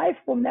regular life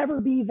will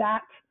never be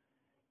that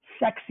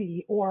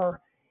sexy or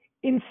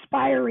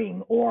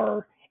inspiring,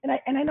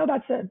 and I know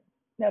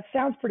that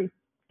sounds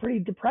pretty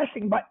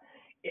depressing, but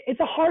it's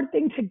a hard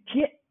thing to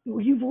get.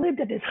 You've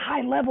lived at this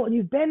high level and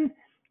you've been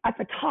at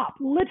the top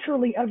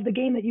literally of the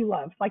game that you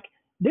love. Like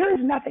there is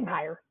nothing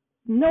higher,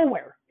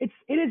 nowhere. It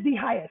is the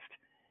highest.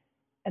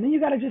 And then you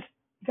got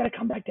to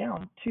come back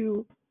down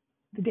to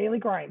the daily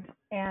grind.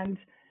 And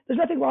there's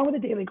nothing wrong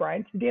with the daily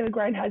grind. The daily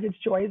grind has its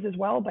joys as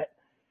well, but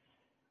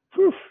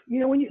you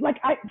know, when you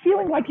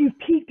feeling like you've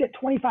peaked at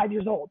 25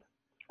 years old,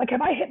 like,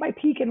 have I hit my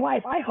peak in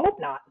life? I hope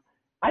not.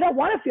 I don't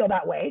want to feel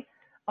that way.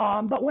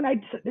 But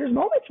there's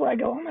moments where I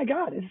go, oh my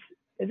God, is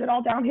it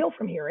all downhill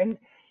from here? And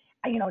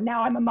you know,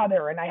 now I'm a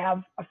mother and I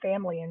have a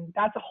family, and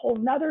that's a whole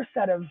nother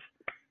set of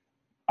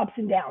ups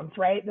and downs,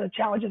 right? The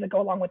challenges that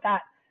go along with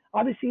that.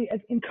 Obviously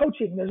in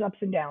coaching, there's ups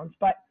and downs,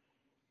 but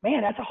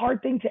man, that's a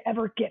hard thing to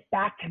ever get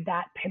back to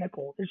that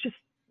pinnacle. There's just,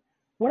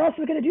 what else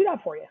is going to do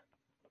that for you?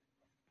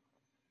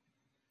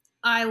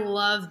 I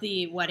love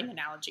the wedding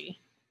analogy.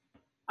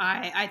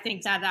 I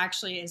think that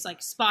actually is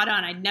like spot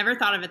on. I'd never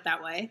thought of it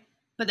that way,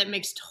 but that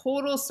makes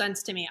total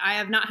sense to me. I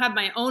have not had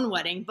my own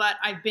wedding, but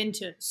I've been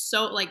to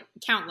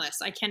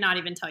countless. I cannot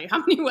even tell you how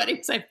many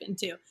weddings I've been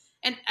to.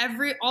 And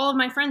all of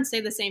my friends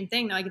say the same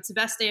thing. They're like, it's the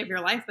best day of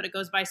your life, but it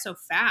goes by so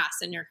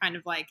fast. And you're kind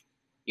of like,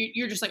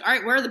 you're just like, all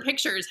right, where are the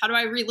pictures? How do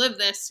I relive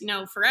this, you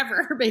know,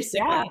 forever,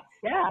 basically?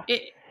 Yeah.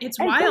 It's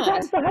and wild.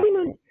 Sometimes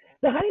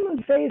the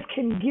honeymoon phase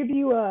can give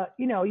you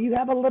you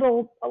have a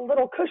little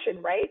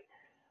cushion, right?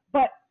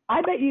 But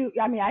I bet you,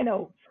 I mean, I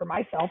know for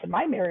myself and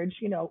my marriage,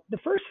 you know, the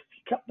first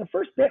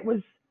bit was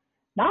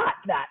not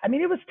that. I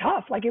mean, it was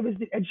tough. Like it was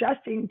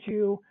adjusting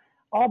to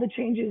all the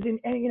changes,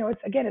 and you know,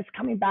 it's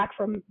coming back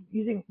from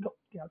using,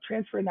 you know,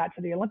 transferring that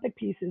to the Olympic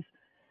pieces.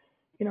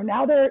 You know,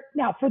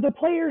 now for the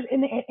players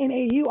in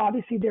AU,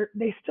 obviously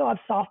they still have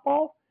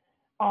softball,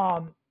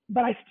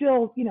 but I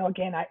still, you know,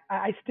 again,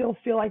 I still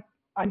feel like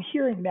I'm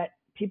hearing that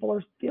people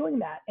are feeling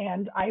that,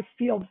 and I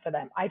feel for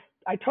them.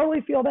 I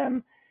totally feel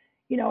them,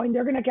 you know, and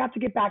they're going to have to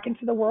get back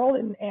into the world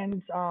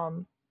and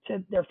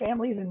to their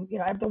families, and you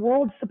know, the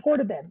world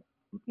supported them.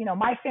 You know,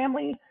 my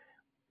family,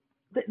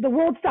 the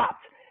world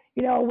stopped.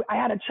 You know, I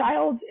had a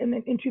child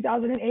in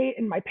 2008,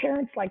 and my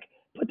parents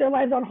put their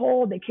lives on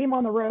hold. They came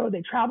on the road.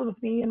 They traveled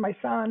with me and my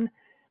son.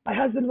 My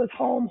husband was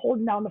home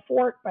holding down the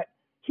fort, but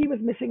he was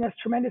missing us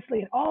tremendously.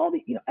 And all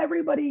the, you know,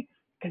 everybody,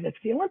 because it's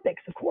the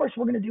Olympics, of course,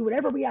 we're going to do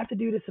whatever we have to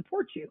do to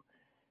support you.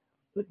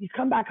 But you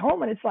come back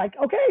home and it's like,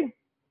 okay,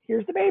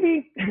 here's the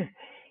baby.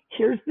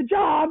 here's the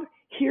job,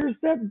 here's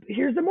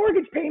the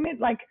mortgage payment,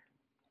 like,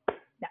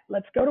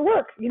 let's go to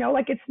work.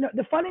 Like it's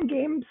the fun and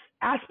games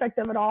aspect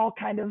of it all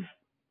kind of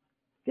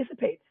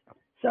dissipates.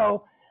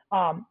 So,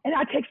 and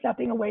that takes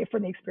nothing away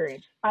from the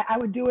experience. I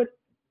would do it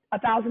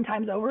 1,000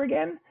 times over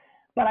again,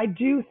 but I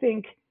do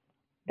think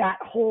that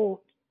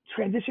whole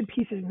transition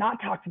piece is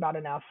not talked about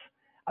enough,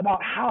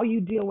 about how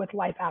you deal with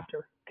life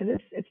after, because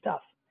it's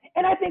tough.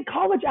 And I think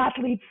college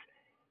athletes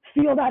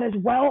feel that as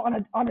well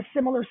on a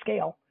similar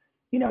scale.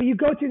 You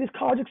go through this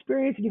college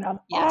experience and you have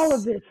all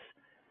of this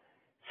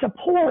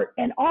support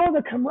and all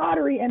the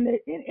camaraderie, and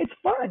it's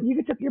fun.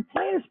 You're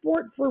playing a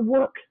sport for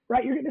work,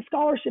 right? You're getting a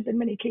scholarship in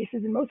many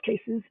cases, in most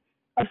cases,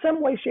 of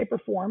some way, shape, or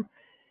form.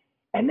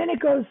 And then it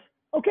goes,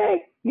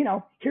 okay,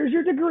 here's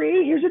your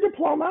degree, here's your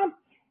diploma.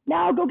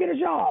 Now go get a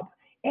job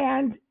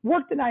and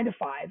work the 9 to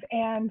 5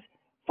 and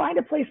find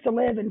a place to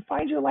live and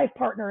find your life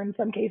partner in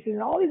some cases,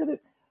 and all these other.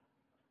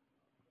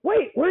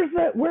 Wait, where's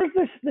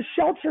the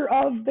shelter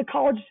of the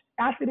college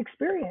athlete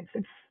experience?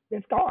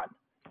 It's gone.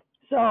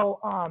 So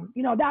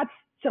that's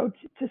so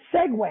to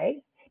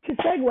segue.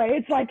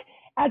 It's like,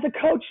 as a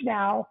coach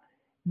now,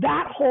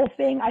 that whole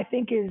thing I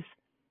think is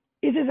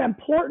as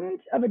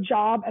important of a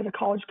job as a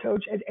college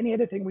coach as any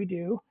other thing we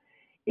do,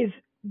 is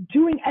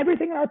doing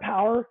everything in our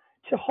power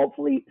to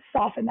hopefully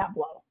soften that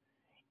blow.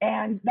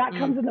 And that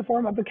comes in the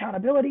form of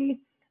accountability.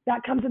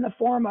 That comes in the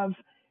form of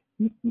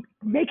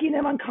making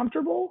them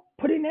uncomfortable,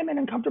 putting them in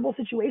uncomfortable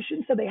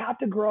situations so they have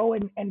to grow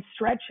and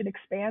stretch and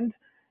expand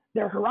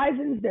their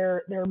horizons,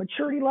 their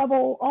maturity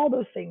level, all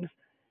those things,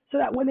 so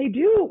that when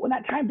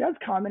that time does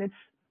come and it's,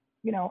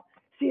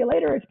 see you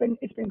later, it's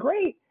been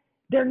great,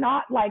 they're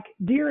not like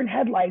deer in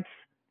headlights.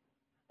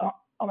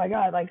 Oh my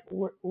God, like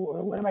what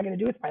am I going to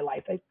do with my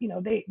life?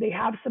 They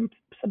have some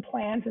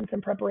plans and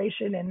some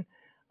preparation, and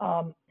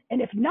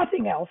if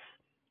nothing else,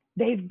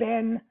 they've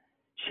been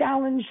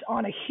challenged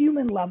on a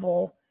human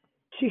level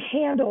to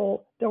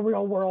handle the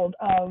real world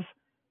of,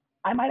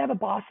 I might have a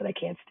boss that I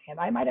can't stand.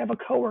 I might have a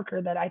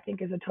coworker that I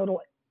think is a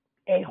total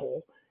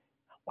a-hole.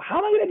 How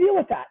am I going to deal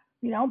with that?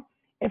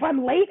 If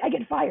I'm late, I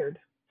get fired.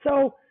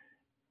 So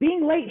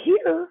being late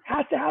here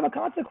has to have a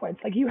consequence.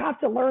 Like, you have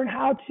to learn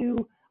how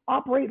to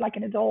operate like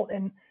an adult.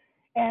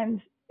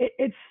 And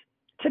it's,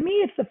 to me,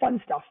 it's the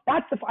fun stuff.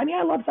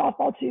 I love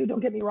softball too, don't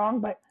get me wrong,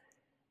 but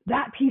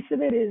that piece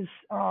of it is,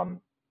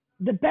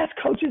 the best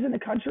coaches in the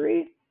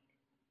country,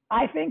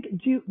 I think,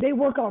 they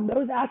work on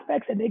those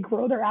aspects, and they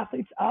grow their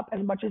athletes up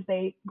as much as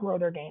they grow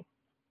their game.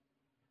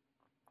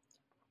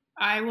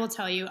 I will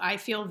tell you, I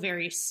feel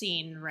very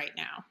seen right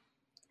now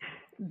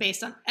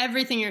based on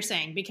everything you're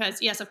saying, because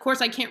yes, of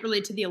course I can't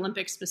relate to the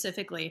Olympics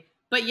specifically,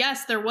 but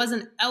yes, there was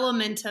an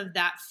element of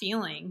that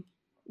feeling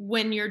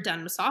when you're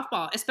done with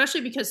softball, especially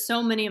because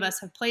so many of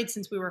us have played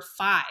since we were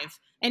 5.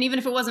 And even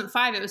if it wasn't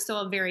 5, it was still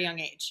a very young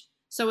age.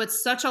 So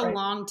it's such a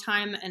long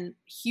time and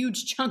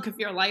huge chunk of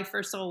your life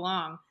for so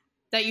long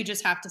that you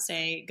just have to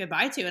say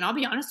goodbye to. And I'll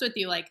be honest with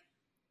you, like,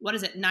 what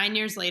is it, 9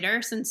 years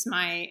later since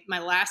my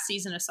last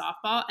season of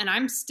softball, and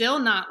I'm still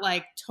not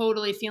like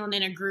totally feeling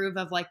in a groove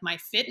of like my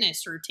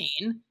fitness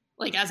routine,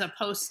 like as a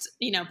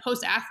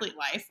post-athlete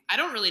life. I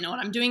don't really know what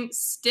I'm doing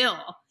still,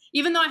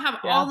 even though I have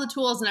all the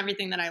tools and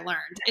everything that I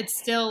learned. It's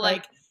still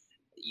like,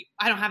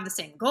 I don't have the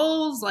same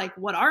goals. Like,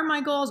 what are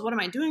my goals? What am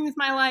I doing with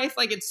my life?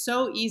 Like, it's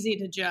so easy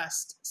to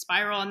just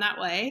spiral in that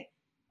way.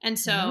 And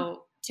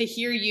so to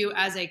hear you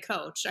as a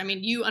coach, I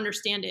mean, you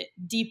understand it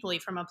deeply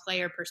from a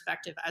player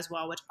perspective as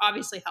well, which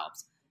obviously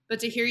helps.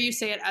 But to hear you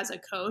say it as a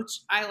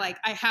coach, I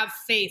have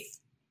faith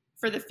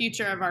for the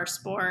future of our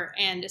sport,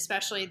 and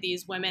especially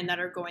these women that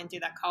are going through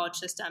that college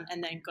system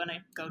and then going to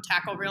go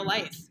tackle real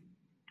life.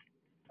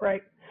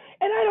 Right.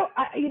 And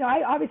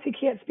I obviously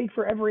can't speak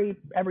for every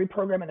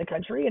program in the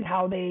country and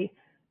how they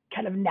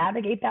kind of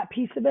navigate that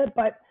piece of it.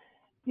 But,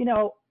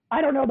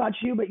 I don't know about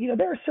you, but,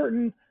 there are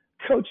certain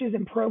coaches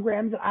and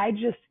programs that I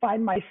just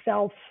find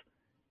myself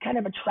kind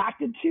of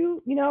attracted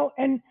to,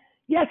 and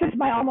yes, it's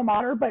my alma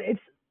mater, but it's,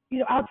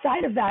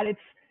 outside of that,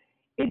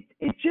 it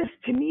just,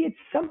 to me, it's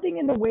something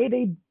in the way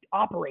they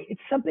operate. It's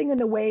something in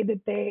the way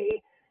that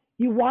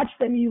you watch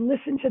them, you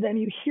listen to them,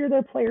 you hear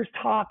their players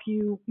talk,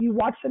 you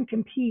watch them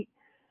compete.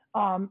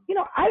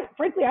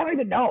 Frankly, I don't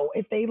even know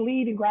if they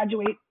leave and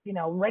graduate,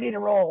 ready to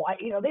roll.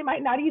 They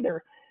might not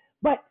either.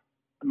 But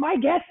my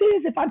guess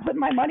is, if I'm putting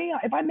my money,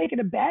 if I'm making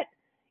a bet,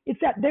 it's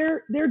that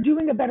they're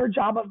doing a better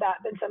job of that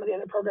than some of the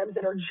other programs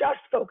that are just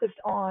focused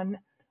on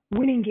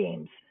winning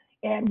games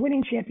and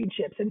winning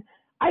championships. And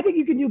I think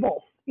you can do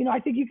both. I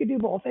think you could do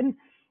both. And,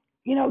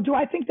 do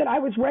I think that I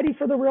was ready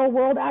for the real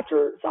world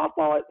after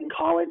softball in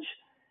college?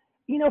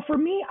 For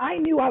me, I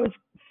knew I was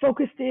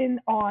focused in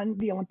on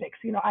the Olympics.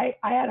 I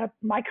had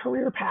my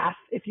career path,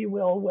 if you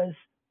will, was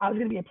I was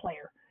going to be a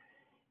player.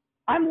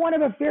 I'm one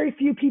of a very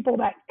few people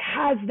that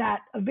has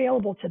that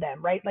available to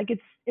them, right? Like,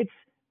 it's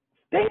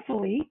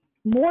thankfully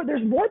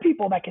there's more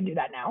people that can do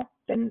that now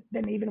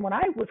than even when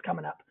I was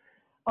coming up.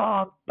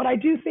 But I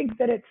do think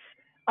that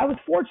I was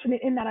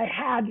fortunate in that I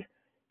had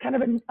kind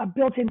of a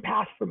built-in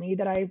path for me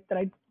that I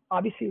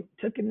obviously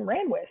took and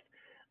ran with.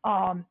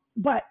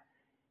 But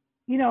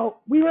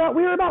we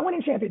were about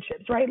winning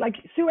championships, right? Like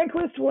Sue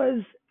Enquist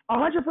was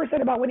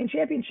 100% about winning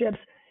championships.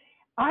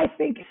 I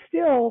think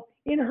still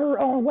in her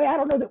own way, I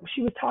don't know that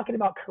she was talking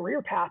about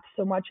career paths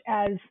so much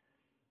as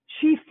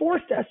she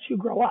forced us to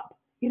grow up.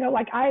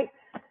 Like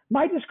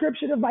my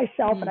description of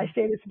myself, and I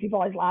say this and people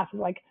always laugh, is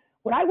like,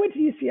 when I went to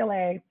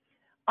UCLA,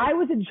 I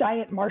was a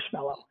giant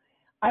marshmallow.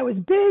 I was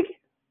big,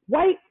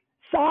 white,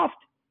 soft,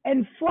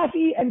 and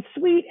fluffy and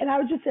sweet, and I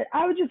was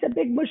just a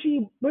big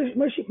mushy.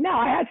 Now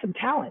I had some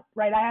talent,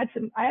 right? I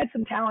had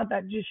some talent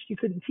that just you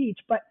couldn't teach.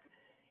 But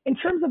in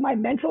terms of my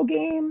mental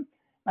game,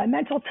 my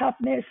mental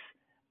toughness,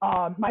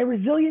 my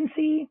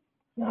resiliency,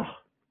 oh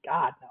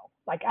God, no.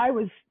 Like I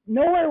was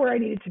nowhere where I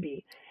needed to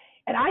be,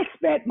 and I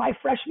spent my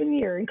freshman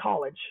year in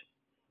college,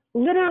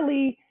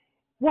 literally.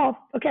 Well,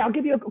 okay, I'll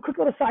give you a quick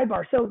little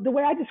sidebar. So the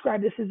way I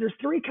describe this is there's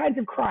three kinds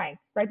of crying,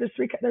 right? There's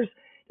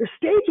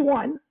stage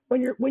one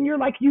when you're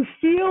like you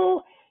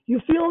feel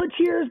the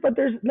tears, but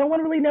there's no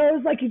one really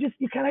knows. Like you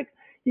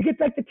get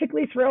like the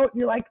tickly throat, and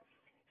you're like.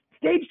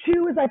 Stage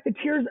two is like the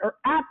tears are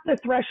at the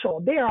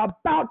threshold; they are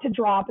about to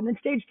drop, and then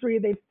stage three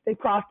they've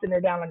crossed and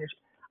they're down on your.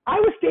 I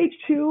was stage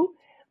two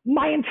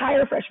my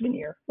entire freshman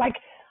year. Like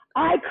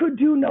I could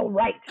do no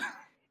right.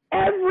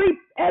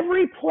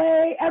 Every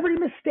play, every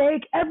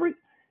mistake,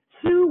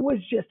 Sue was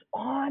just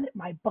on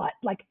my butt,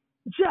 like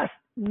just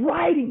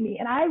riding me.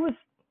 And I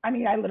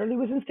literally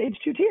was in stage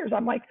two tears.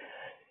 I'm like,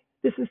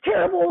 this is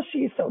terrible.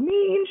 She's so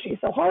mean. She's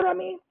so hard on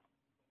me.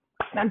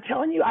 And I'm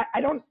telling you,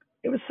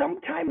 it was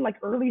sometime like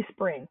early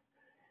spring,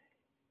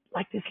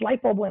 like this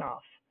light bulb went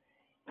off.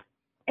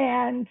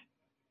 And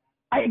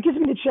it gives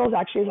me the chills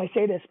actually as I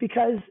say this,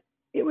 because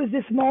it was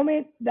this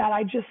moment that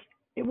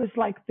it was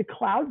like the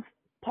clouds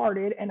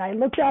parted and I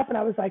looked up and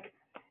I was like,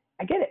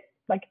 I get it.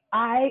 Like,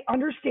 I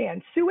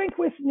understand. Sue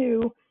Enquist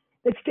knew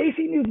that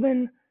Stacey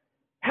Newsman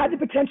had the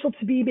potential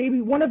to be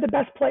maybe one of the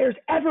best players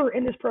ever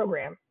in this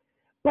program.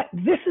 But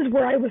this is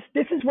where I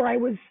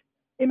was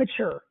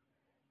immature.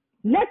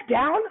 Neck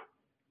down,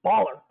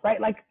 baller,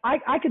 right? Like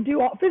I could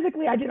do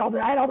physically, I had all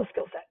the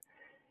skill set.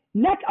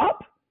 Neck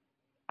up,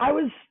 I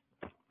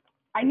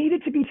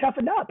needed to be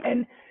toughened up.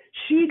 And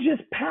she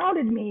just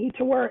pounded me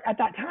to where at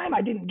that time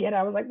I didn't get it.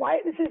 I was like, why,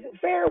 this isn't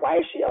fair. Why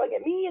is she yelling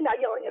at me and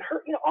not yelling at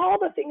her? All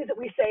the things that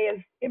we say as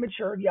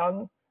immature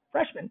young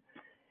freshmen.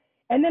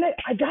 And then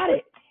I got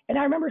it. And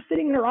I remember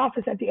sitting in her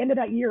office at the end of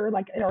that year,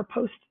 like in our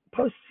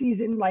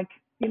post-season, like,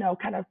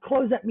 kind of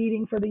close-up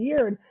meeting for the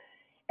year.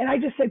 And I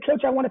just said,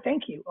 Coach, I want to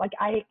thank you. Like,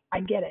 I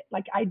get it.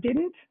 Like, I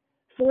didn't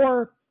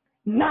for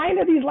 9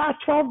 of these last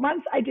 12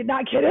 months. I did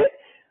not get it.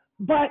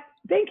 But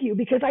thank you,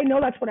 because I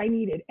know that's what I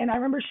needed. And I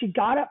remember she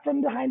got up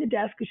from behind the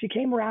desk because she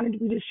came around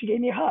and she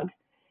gave me a hug.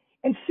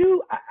 And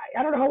Sue,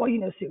 I don't know how well you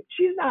know Sue.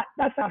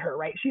 That's not her,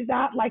 right? She's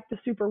not like the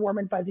super warm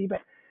and fuzzy,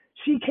 but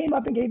she came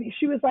up and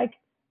she was like,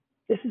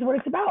 this is what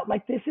it's about.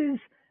 Like,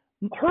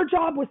 her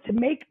job was to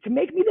make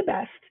me the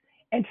best,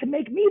 and to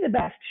make me the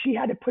best, she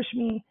had to push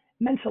me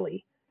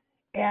mentally.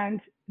 And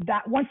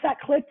that once that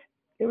clicked,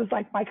 it was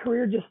like my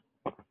career just,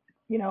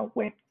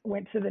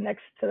 went to the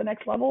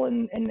next level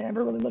and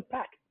never really looked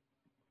back.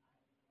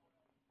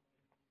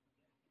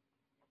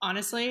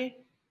 Honestly,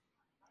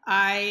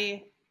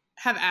 I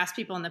have asked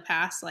people in the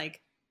past, like,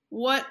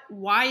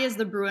 why is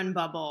the Bruin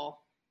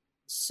bubble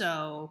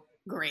so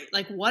great?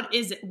 Like, what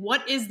is it?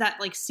 What is that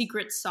like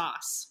secret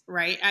sauce,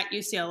 right, at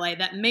UCLA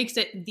that makes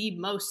it the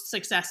most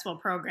successful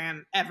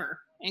program ever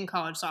in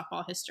college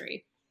softball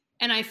history?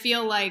 And I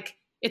feel like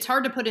it's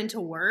hard to put into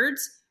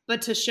words,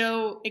 but to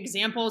show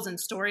examples and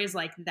stories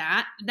like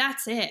that,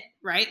 that's it,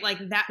 right? Like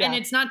that. Yeah. And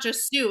it's not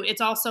just Sue.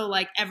 It's also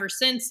like ever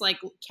since, like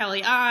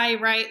Kelly I,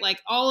 right?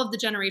 Like all of the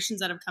generations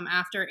that have come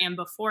after and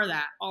before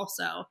that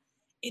also,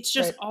 it's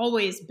just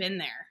always been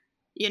there,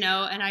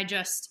 and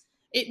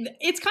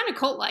it's kind of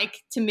cult-like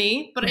to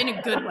me, but in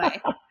a good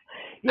way.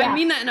 Yeah. I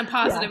mean that in a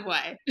positive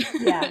way.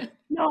 Yeah.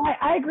 No,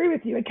 I agree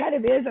with you. It kind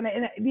of is. And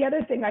the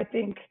other thing I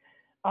think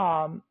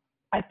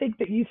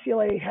that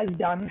UCLA has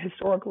done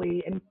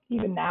historically and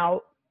even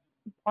now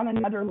on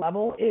another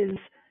level is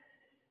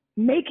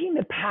making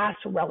the past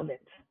relevant,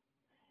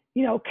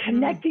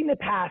 connecting the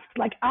past.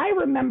 Like I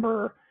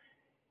remember,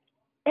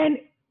 and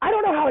I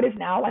don't know how it is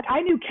now. Like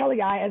I knew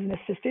Kelly I as an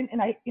assistant,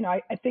 and I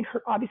think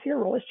obviously her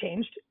role has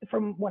changed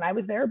from when I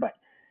was there, but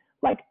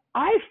like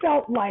I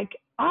felt like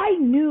I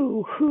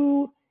knew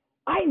who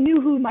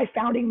my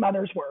founding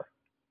mothers were,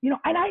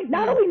 and I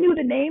not only knew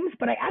the names,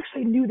 but I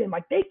actually knew them.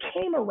 Like they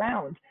came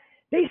around,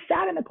 they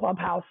sat in the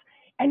clubhouse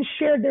and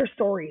shared their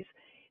stories.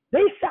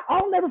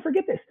 I'll never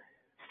forget this,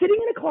 sitting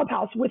in a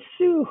clubhouse with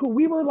Sue, who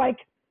we were like,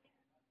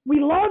 we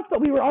loved,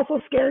 but we were also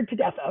scared to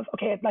death of.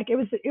 Okay. Like it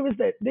was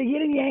the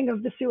yin and yang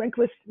of the Sue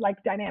Enquist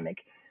like dynamic,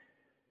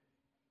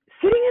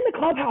 sitting in the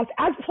clubhouse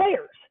as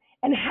players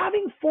and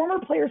having former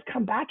players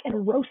come back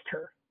and roast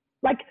her,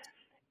 like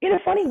in a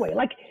funny way,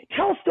 like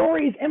tell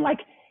stories and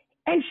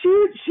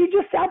she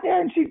just sat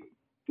there and she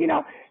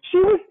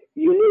was,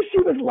 you knew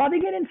she was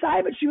loving it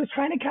inside, but she was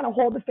trying to kind of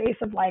hold the face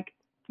of like,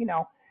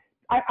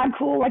 I'm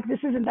cool. Like this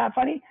isn't that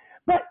funny,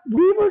 but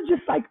we were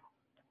just like,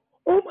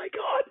 oh my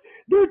God,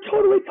 they're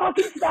totally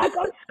talking smack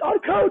on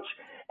coach.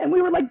 And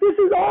we were like, this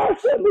is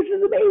awesome. This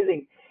is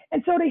amazing.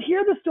 And so to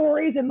hear the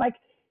stories and like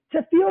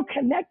to feel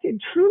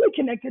connected, truly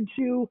connected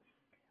to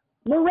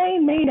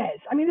Lorraine Maynez.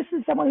 I mean, this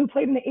is someone who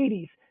played in the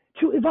 80s,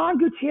 to Yvonne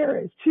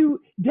Gutierrez, to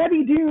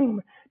Debbie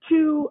Doom,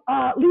 to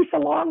Lisa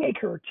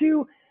Longacre,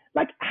 to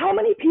like how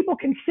many people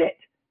can sit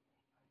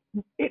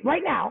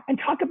right now and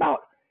talk about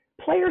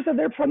players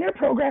from their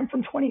program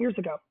from 20 years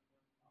ago?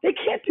 They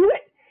can't do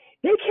it.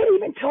 They can't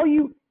even tell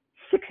you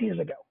 6 years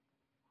ago.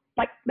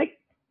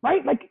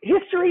 Right? Like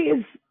history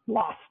is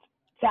lost,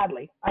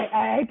 sadly.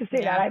 I hate to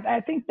say that. I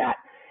think that,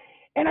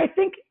 and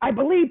I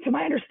believe, to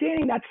my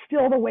understanding, that's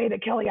still the way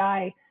that Kelly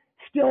I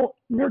still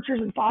nurtures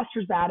and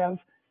fosters that of,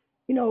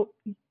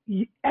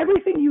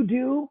 everything you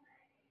do,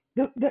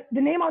 the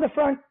name on the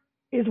front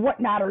is what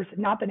matters,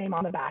 not the name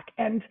on the back.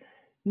 And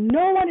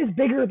no one is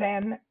bigger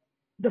than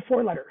the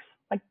 4 letters.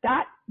 Like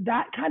that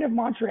kind of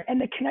mantra and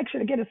the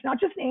connection. Again, it's not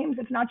just names.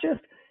 It's not just,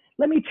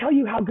 let me tell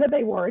you how good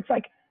they were. It's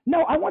like,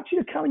 no, I want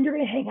you to come and you're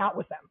going to hang out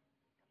with them.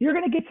 You're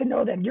going to get to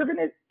know them. You're going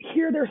to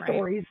hear their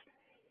stories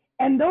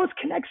and those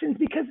connections,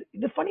 because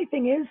the funny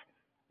thing is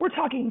we're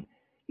talking,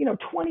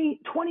 20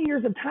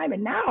 years of time.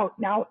 And now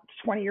it's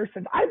 20 years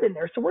since I've been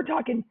there. So we're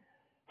talking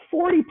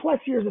 40 plus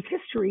years of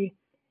history.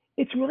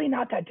 It's really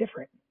not that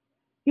different.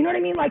 You know what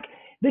I mean? Like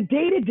the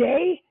day to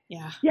day,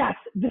 yes,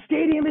 the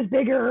stadium is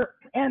bigger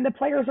and the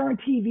players are on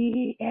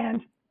TV.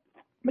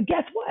 But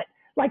guess what?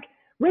 Like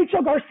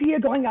Rachel Garcia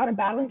going out and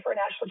battling for a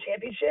national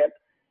championship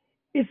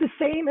is the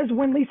same as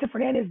when Lisa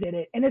Fernandez did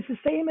it. And it's the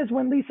same as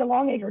when Lisa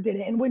Longacre did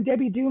it and when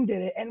Debbie Doom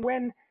did it.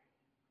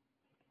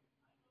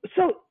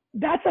 So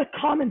that's a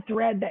common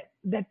thread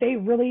that they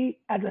really,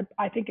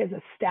 I think as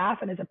a staff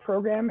and as a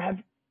program, have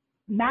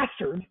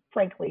mastered,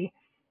 frankly,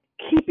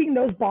 keeping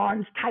those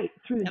bonds tight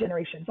through the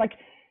generations. Like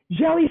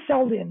Jelly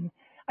Selden.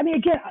 I mean,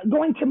 again,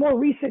 going to more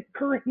recent,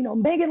 current,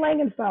 Megan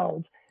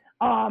Langenfeld.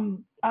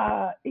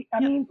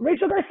 Mean,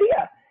 Rachel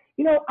Garcia.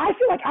 I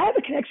feel like I have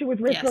a connection with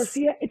Rachel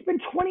Garcia. It's been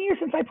 20 years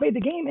since I played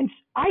the game, and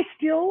I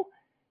still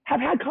have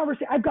had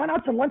conversations. I've gone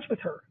out to lunch with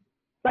her,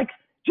 like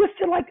just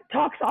to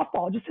talk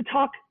softball, just to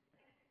talk.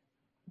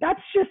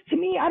 That's just, to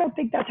me, I don't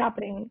think that's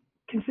happening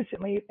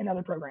consistently in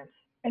other programs.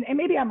 And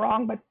maybe I'm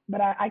wrong,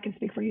 but I can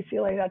speak for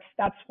UCLA.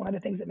 That's one of the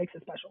things that makes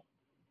it special.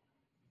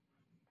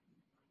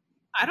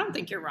 I don't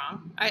think you're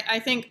wrong. I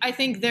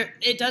think there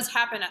it does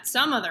happen at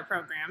some other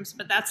programs,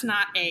 but that's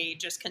not a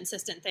just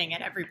consistent thing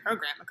at every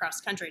program across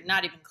the country,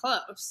 not even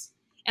close.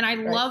 And I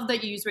love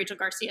that you use Rachel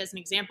Garcia as an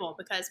example,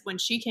 because when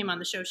she came on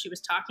the show, she was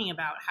talking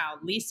about how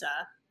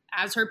Lisa,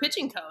 as her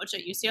pitching coach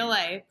at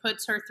UCLA,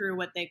 puts her through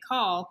what they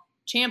call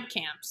champ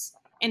camps.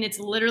 And it's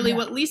literally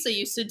what Lisa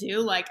used to do.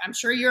 Like, I'm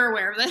sure you're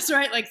aware of this,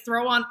 right? Like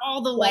throw on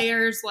all the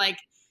layers, like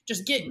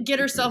just get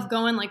herself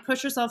going, like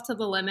push herself to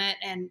the limit.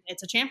 And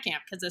it's a champ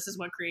camp because this is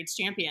what creates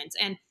champions.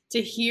 And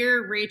to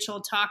hear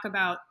Rachel talk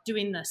about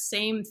doing the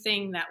same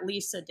thing that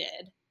Lisa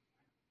did,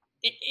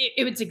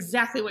 it was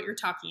exactly what you're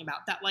talking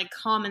about, that like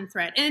common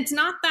thread. And it's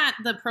not that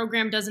the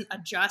program doesn't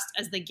adjust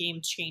as the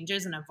game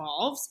changes and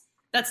evolves.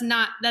 That's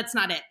not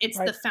it. It's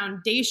the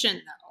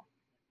foundation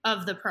though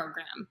of the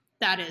program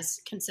that is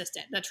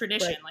consistent, the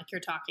tradition like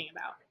you're talking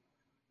about.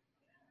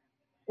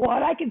 Well,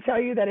 and I can tell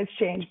you that it's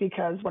changed,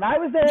 because when I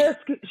was there,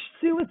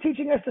 Sue was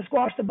teaching us to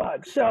squash the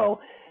bug.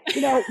 So,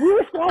 we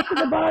were squashing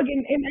the bug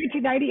in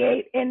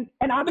 1998, and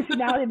obviously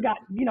now they've got,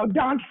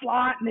 Don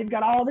Slot, and they've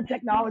got all the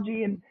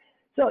technology, and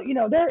so,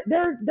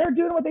 they're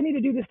doing what they need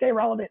to do to stay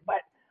relevant.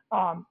 But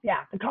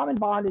the common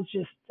bond is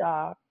just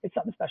it's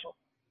something special.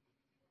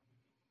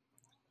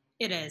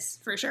 It is,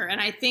 for sure. And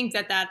I think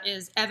that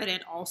is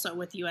evident also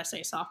with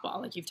USA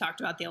softball. Like you've talked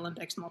about the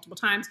Olympics multiple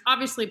times.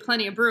 Obviously,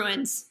 plenty of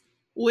Bruins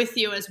with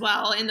you as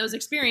well in those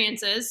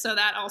experiences. So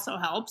that also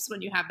helps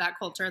when you have that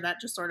culture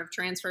that just sort of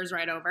transfers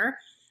right over.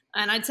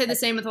 And I'd say the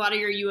same with a lot of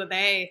your U of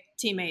A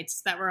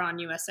teammates that were on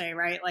USA,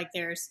 right? Like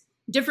there's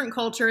different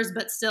cultures,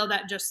 but still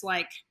that just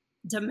like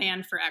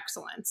demand for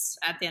excellence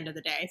at the end of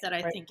the day that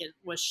I think it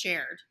was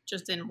shared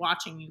just in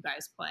watching you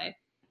guys play.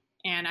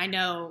 And I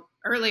know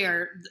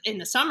earlier in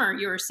the summer,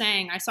 you were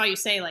saying, I saw you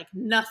say like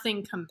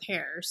nothing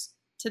compares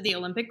to the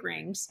Olympic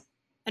rings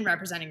and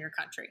representing your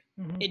country.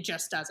 Mm-hmm. It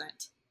just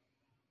doesn't.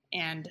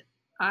 And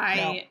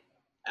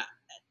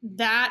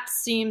that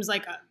seems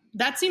like a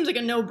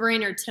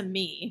no-brainer to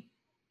me,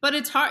 but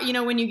it's hard,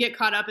 when you get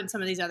caught up in some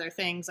of these other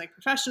things like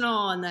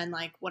professional and then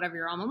like whatever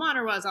your alma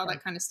mater was, all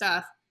that kind of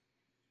stuff.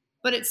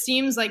 But it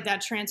seems like that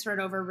transferred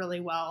over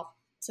really well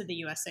to the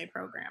USA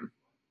program.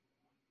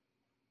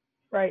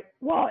 Right.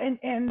 Well,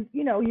 and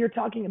you're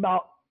talking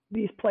about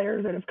these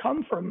players that have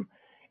come from,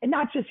 and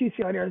not just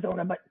UCLA and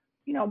Arizona, but,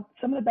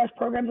 some of the best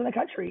programs in the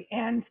country.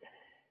 And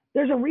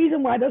there's a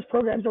reason why those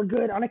programs are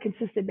good on a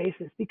consistent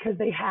basis, because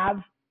they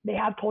have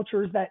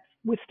cultures that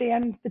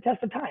withstand the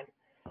test of time.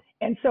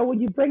 And so when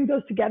you bring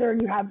those together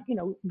and you have,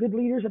 good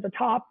leaders at the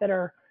top that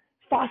are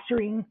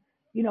fostering,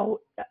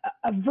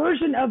 a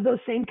version of those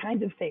same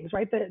kinds of things,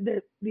 right?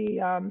 The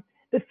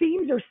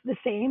themes are the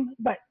same,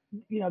 but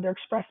they're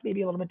expressed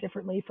maybe a little bit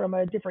differently from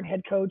a different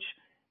head coach,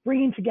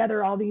 bringing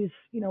together all these,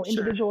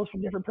 individuals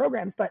from different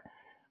programs. But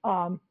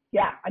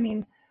yeah, I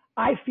mean,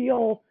 I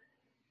feel,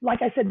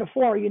 like I said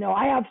before,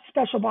 I have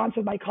special bonds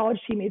with my college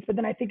teammates, but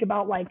then I think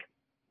about like,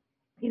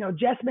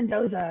 Jess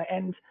Mendoza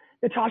and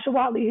Natasha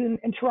Watley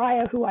and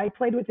Taraya, who I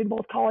played with in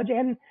both college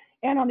and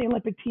on the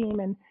Olympic team,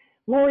 and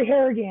Lori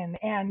Harrigan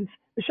and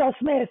Michelle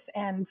Smith,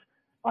 and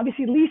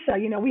obviously Lisa.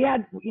 We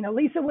had,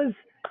 Lisa was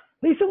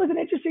an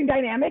interesting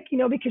dynamic,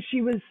 because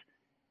she was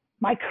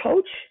my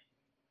coach.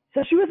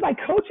 So she was my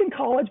coach in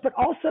college, but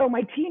also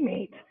my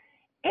teammate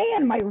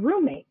and my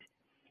roommate.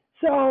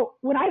 So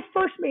when I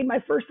first made my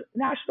first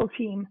national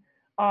team,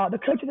 the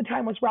coach at the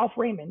time was Ralph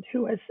Raymond,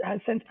 who has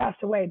since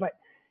passed away. But,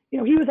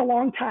 he was a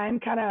long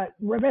time kind of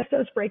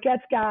Revestos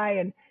Breakettes guy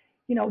and,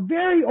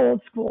 very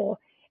old school.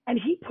 And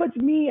he puts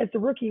me as the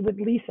rookie with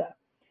Lisa.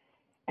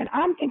 And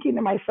I'm thinking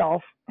to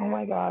myself, oh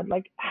my God,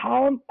 like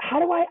how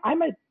do I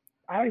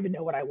don't even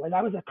know what I was.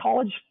 I was a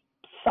college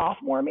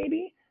sophomore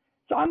maybe.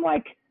 So I'm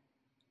like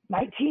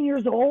 19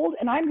 years old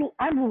and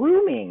I'm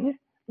rooming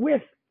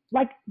with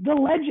like the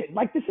legend.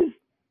 Like this is,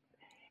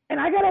 and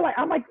I gotta like,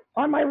 I'm like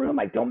on my room,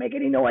 like don't make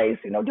any noise,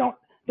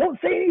 don't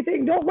say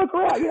anything, don't look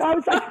around. I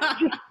was like,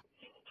 just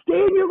stay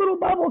in your little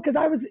bubble. Cause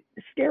I was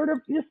scared of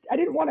I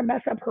didn't want to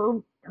mess up her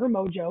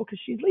mojo. Cause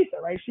she's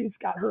Lisa, right? She's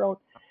got her own.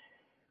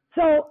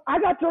 So I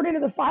got thrown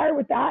into the fire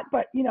with that.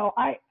 But,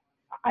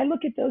 I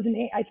look at those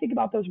and I think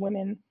about those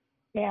women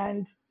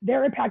and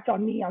their impact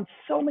on me on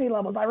so many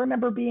levels. I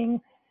remember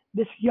being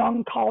this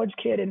young college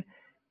kid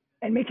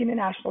and making the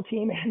national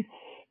team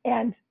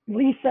and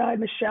Lisa and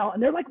Michelle,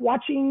 and they're like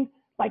watching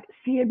like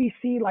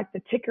CNBC, like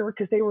the ticker,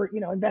 because they were,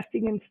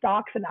 investing in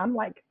stocks. And I'm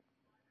like,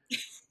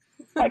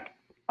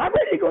 I'm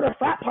ready to go to a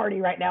frat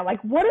party right now.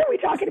 Like, what are we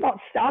talking about?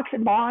 Stocks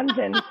and bonds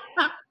and,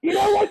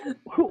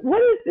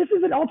 this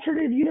is an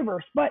alternative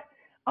universe. But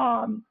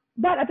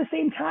at the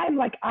same time,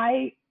 like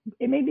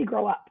it made me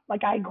grow up.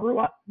 Like I grew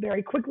up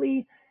very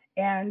quickly.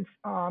 And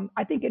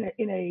I think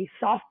in a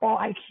softball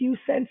IQ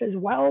sense as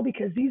well,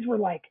 because these were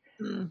like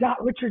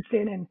Dot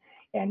Richardson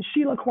and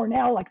Sheila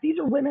Cornell. Like these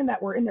are women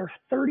that were in their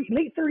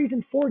late 30s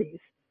and 40s.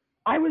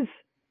 I was,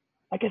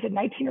 like I said,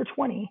 19 or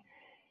 20.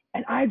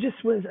 And I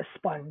just was a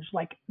sponge,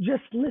 like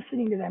just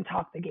listening to them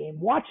talk the game,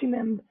 watching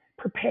them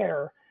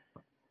prepare.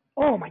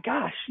 Oh my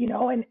gosh,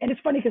 and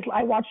it's funny because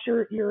I watched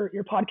your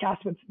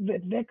podcast with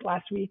Vic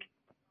last week,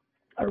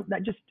 or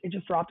it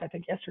just dropped, I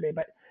think yesterday,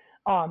 but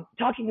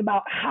talking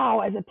about how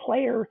as a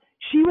player,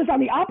 she was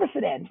on the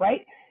opposite end,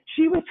 right?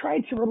 She was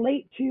trying to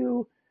relate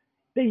to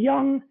the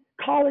young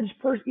college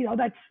person,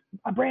 that's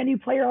a brand new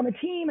player on the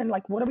team. And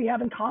like, what do we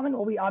have in common?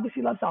 Well, we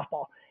obviously love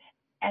softball.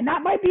 And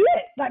that might be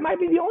it. That might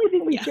be the only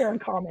thing we share in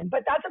common,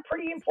 but that's a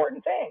pretty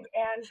important thing.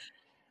 And,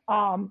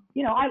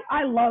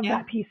 I love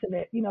that piece of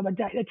it,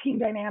 the team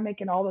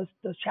dynamic and all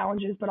those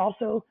challenges, but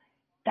also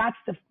that's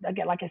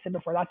again, like I said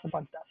before, that's the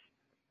fun stuff.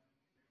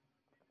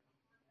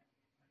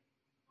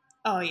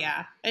 Oh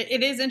yeah.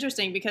 It is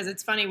interesting because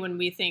it's funny when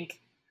we think,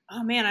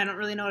 oh man, I don't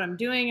really know what I'm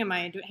doing. Am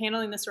I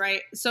handling this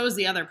right? So is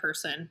the other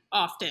person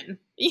often,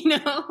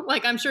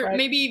 like I'm sure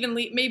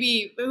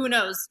maybe who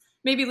knows?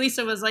 Maybe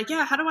Lisa was like,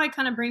 yeah, how do I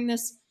kind of bring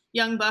this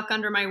young buck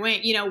under my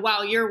wing,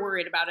 while you're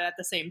worried about it at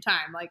the same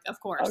time. Like, of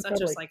course, that's totally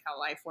just like how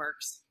life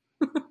works.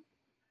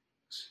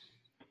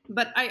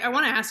 But I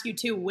want to ask you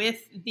too,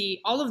 with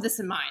all of this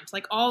in mind,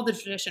 like all the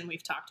tradition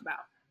we've talked about,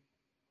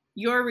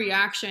 your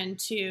reaction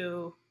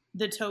to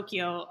the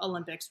Tokyo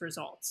Olympics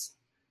results.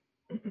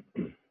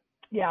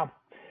 Yeah.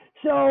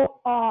 So,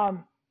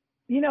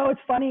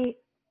 it's funny.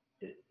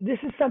 This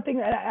is something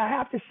that I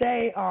have to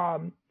say,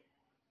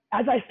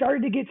 as I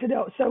started to get to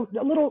know, so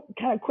a little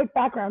kind of quick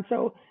background.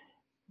 So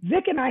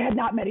Vic and I had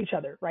not met each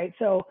other, right?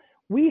 So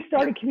we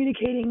started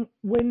communicating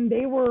when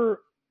they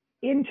were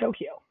in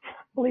Tokyo,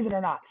 believe it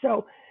or not.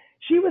 So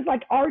she was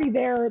like already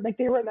there, like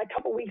they were in a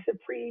couple weeks of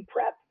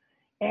pre-prep,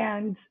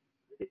 and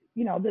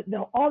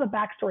all the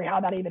backstory, how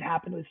that even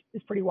happened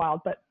is pretty wild.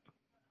 But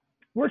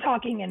we're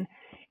talking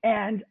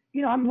and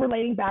I'm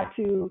relating back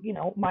to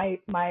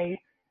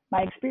my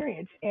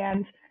experience,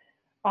 and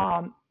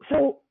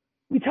so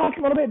we talked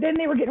a little bit. Then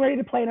they were getting ready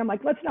to play, and I'm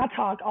like, let's not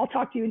talk. I'll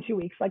talk to you in 2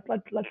 weeks. Like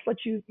let's let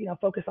you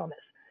focus on this.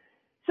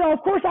 So of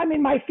course I'm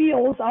in my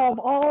feels of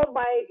all of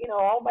my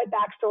all my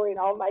backstory and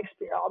all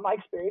my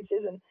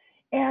experiences,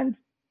 and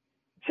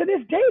to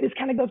this day this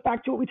kind of goes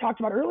back to what we talked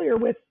about earlier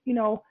with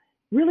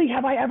really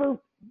have I ever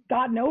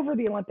gotten over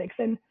the Olympics?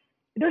 And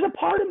there's a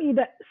part of me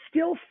that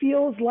still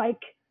feels like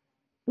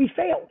we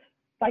failed.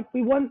 Like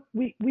we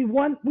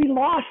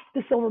lost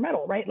the silver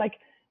medal, right? Like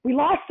we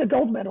lost the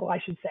gold medal, I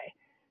should say.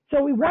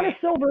 So we won a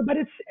silver, but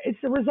it's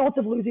the result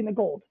of losing the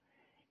gold.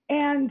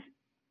 And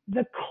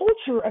the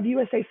culture of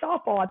USA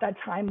softball at that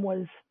time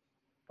was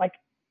like,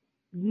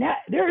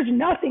 there is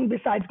nothing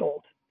besides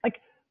gold. Like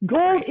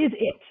gold is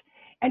it.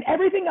 And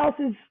everything else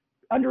is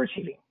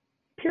underachieving.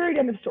 Period.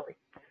 End of story.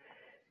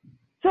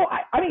 So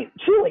I mean,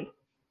 truly,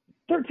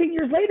 13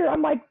 years later,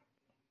 I'm like,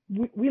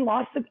 we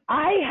lost it.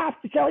 I have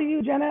to tell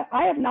you, Jenna,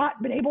 I have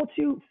not been able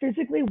to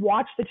physically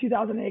watch the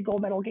 2008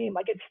 gold medal game.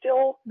 Like it's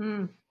still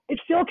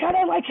it's still kind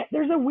of like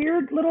there's a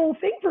weird little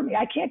thing for me.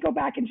 I can't go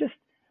back and just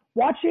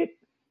watch it,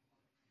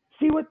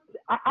 see what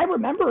I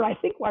remember. I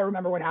think I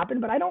remember what happened,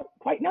 but I don't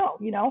quite know,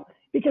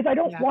 because I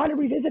don't want to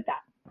revisit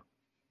that.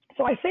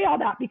 So I say all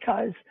that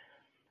because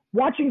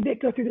watching Vic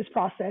go through this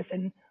process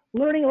and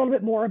learning a little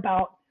bit more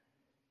about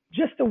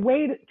just the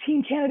way that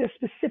Team Canada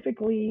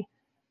specifically,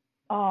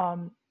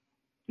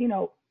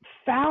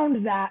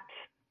 found that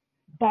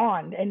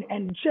bond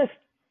and just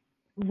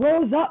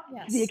rose up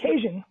to the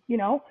occasion,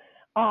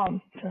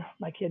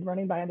 my kid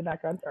running by in the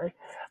background, sorry.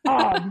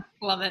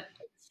 Love it.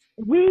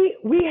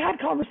 We had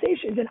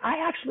conversations, and I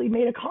actually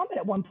made a comment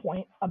at one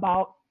point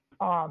about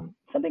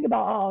something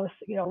about,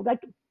 like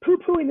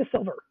poo-pooing the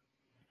silver.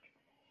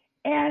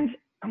 And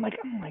I'm like,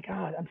 oh my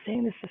God, I'm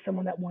saying this to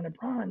someone that won a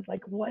bronze.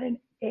 Like, what an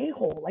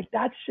a-hole. Like,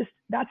 that's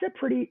a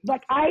pretty,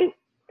 like, I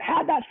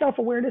had that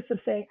self-awareness of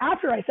saying,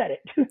 after I said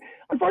it,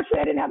 unfortunately,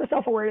 I didn't have the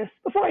self-awareness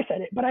before I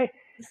said it, but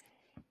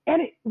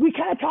we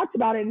kind of talked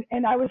about it,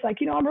 and I was like,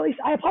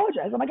 I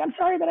apologize. I'm like, I'm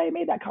sorry that I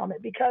made that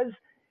comment, because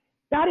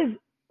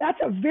that's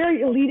a very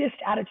elitist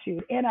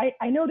attitude. And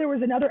I know there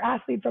was another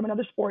athlete from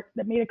another sport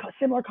that made a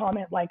similar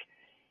comment, like,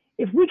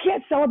 if we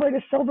can't celebrate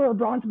a silver or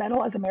bronze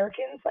medal as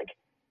Americans, like,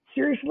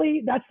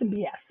 seriously, that's some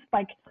BS.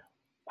 Like,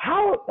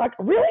 how, like,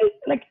 really?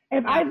 Like,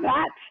 if I'm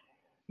that,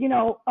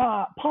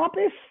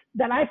 pompous,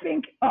 then I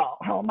think,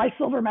 oh, my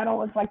silver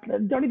medal is like,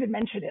 don't even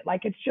mention it.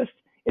 Like, it's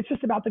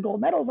just about the gold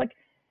medals. Like,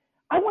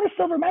 I want a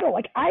silver medal.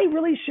 Like, I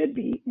really should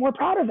be more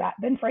proud of that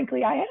than,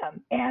 frankly, I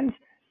am. And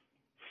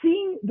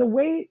seeing the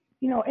way,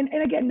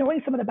 and again,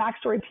 knowing some of the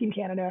backstory of Team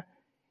Canada,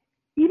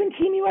 even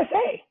Team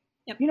USA,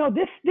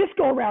 this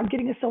go around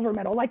getting a silver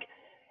medal, like,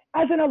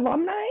 as an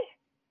alumni,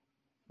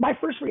 my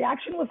first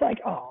reaction was like,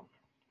 oh,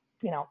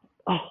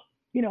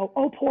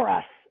 poor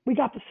us, we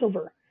got the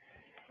silver.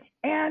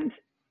 And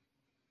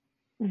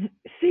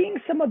seeing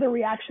some of the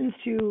reactions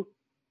to,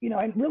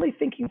 and really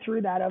thinking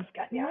through that of,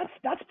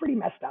 that's pretty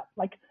messed up.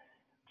 Like,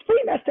 it's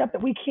pretty messed up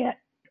that we can't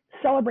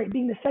celebrate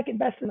being the second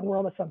best in the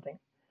world at something,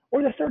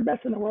 or the third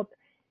best in the world.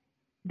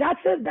 That's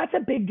a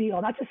big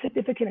deal. That's a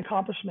significant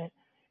accomplishment.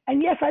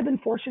 And yes, I've been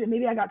fortunate.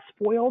 Maybe I got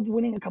spoiled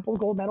winning a couple of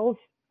gold medals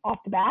off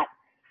the bat,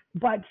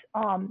 but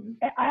I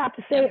have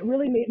to say it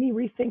really made me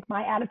rethink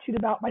my attitude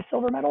about my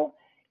silver medal.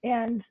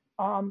 And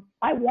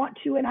I want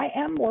to, and I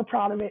am more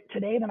proud of it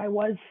today than I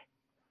was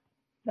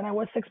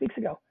 6 weeks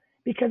ago,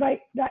 because I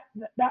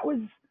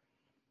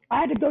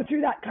had to go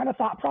through that kind of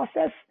thought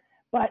process,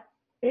 but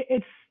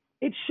it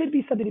should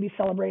be something to be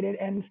celebrated,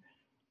 and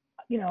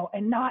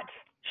and not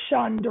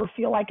shunned or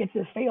feel like it's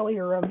a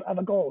failure of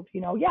a gold.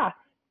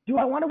 Do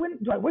I want to win?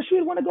 Do I wish we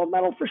had won a gold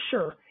medal? For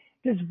sure.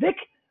 Does Vic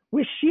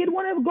wish she had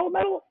won a gold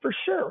medal? For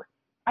sure.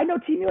 I know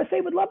Team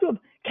USA would love to have.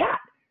 Kat,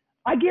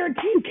 I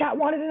guarantee you Kat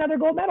wanted another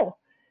gold medal.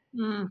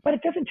 But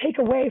it doesn't take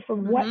away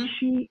from what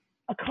she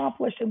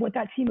accomplished and what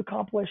that team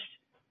accomplished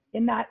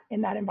in that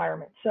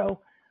environment. So,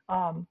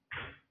 I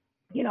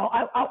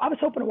was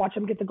hoping to watch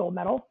them get the gold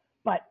medal,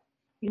 but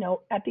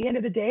at the end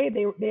of the day,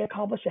 they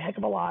accomplished a heck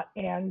of a lot,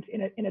 and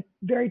in a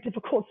very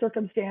difficult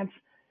circumstance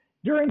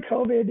during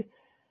COVID,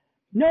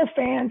 no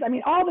fans. I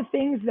mean, all the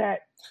things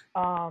that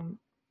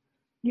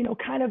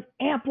kind of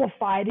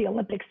amplify the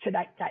Olympics to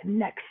that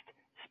next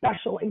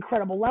special,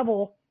 incredible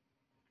level.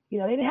 They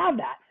didn't have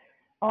that.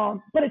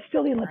 But it's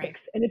still the Olympics,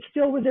 and it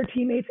still was their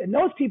teammates, and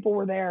those people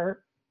were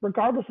there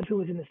regardless of who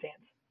was in the stands.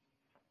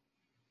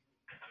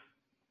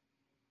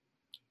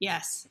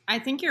 Yes, I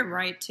think you're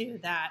right too,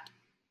 that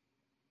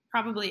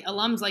probably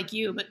alums like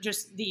you, but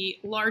just the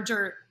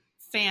larger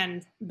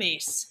fan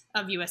base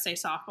of USA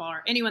softball,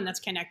 or anyone that's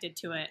connected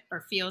to it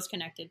or feels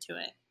connected to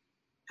it,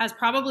 has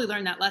probably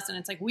learned that lesson.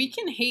 It's like, we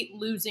can hate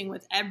losing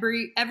with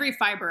every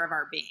fiber of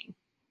our being,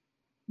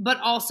 but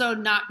also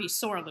not be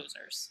sore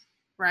losers,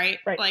 right?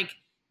 Like,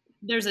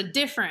 there's a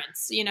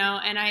difference, and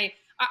I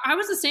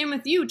was the same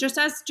with you, just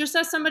as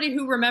somebody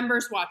who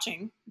remembers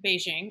watching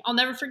Beijing. I'll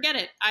never forget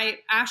it.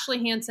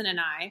 Ashley Hansen and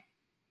I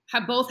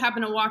have both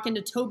happened to walk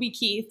into Toby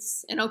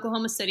Keith's in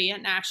Oklahoma City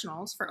at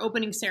Nationals for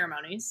opening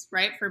ceremonies,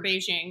 right, for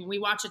Beijing. We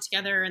watched it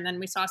together, and then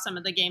we saw some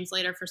of the games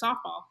later for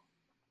softball.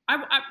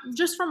 I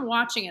just from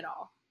watching it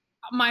all,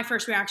 my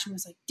first reaction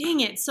was like,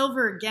 dang it,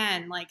 silver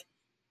again. Like,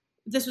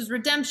 this was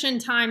redemption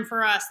time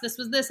for us. This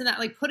was this and that,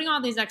 like putting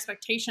all these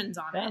expectations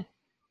on it.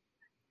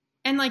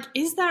 And like,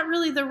 is that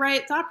really the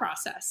right thought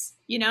process?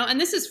 And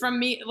this is from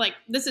me, like,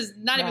 this is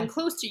not even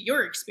close to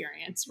your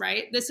experience,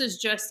 right? This is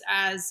just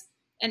as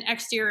an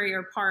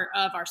exterior part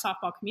of our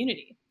softball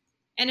community.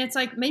 And it's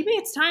like, maybe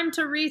it's time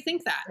to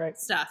rethink that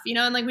stuff,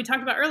 and like we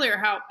talked about earlier,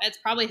 how it's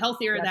probably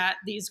healthier that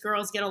these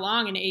girls get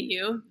along in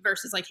AU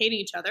versus like hating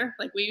each other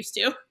like we used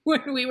to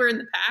when we were in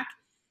the pack.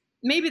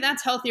 Maybe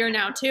that's healthier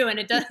now too. And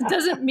it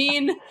doesn't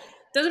mean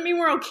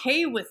we're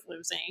okay with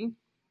losing,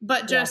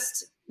 but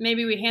just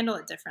maybe we handle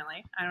it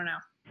differently. I don't know.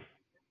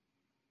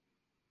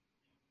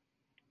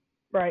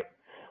 Right.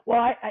 Well,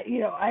 I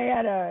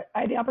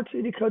had the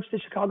opportunity to coach the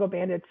Chicago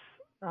Bandits.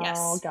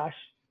 Oh gosh,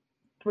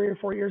 3 or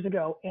 4 years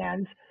ago.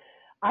 And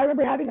I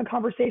remember having a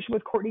conversation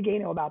with Courtney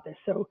Gano about this.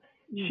 So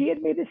she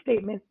had made this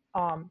statement.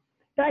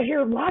 that I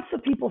hear lots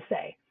of people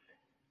say,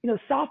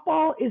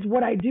 softball is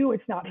what I do.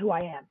 It's not who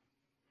I am.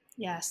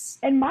 Yes.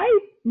 And my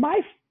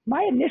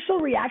initial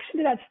reaction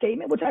to that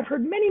statement, which I've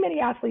heard many, many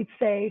athletes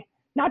say,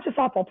 not just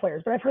softball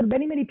players, but I've heard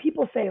many, many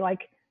people say,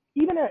 like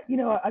even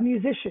a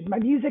musician, my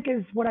music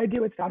is what I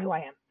do. It's not who I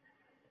am.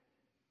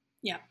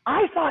 Yeah.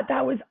 I thought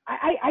that was,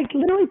 I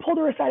literally pulled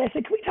her aside. I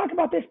said, can we talk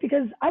about this?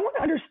 Because I want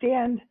to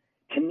understand,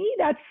 to me,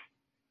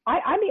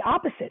 I'm the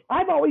opposite.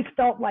 I've always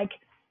felt like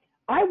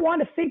I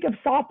want to think of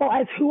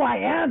softball as who I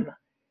am.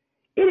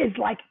 It is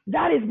like,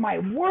 that is my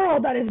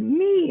world. That is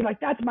me. Like,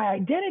 that's my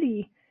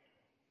identity.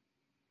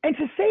 And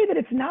to say that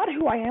it's not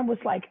who I am was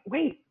like,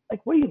 wait,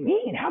 like, what do you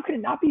mean? How can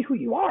it not be who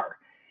you are?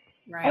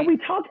 Right. And we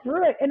talked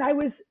through it, and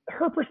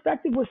her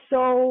perspective was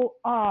so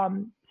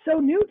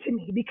new to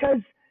me,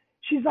 because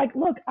she's like,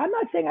 look, I'm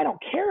not saying I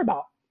don't care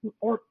about,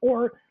 or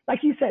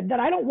like you said, that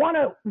I don't want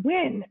to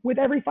win with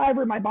every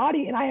fiber in my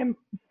body, and I am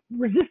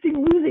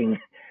resisting losing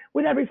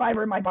with every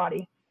fiber in my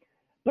body.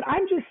 But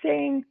I'm just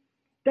saying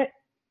that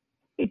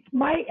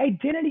my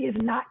identity is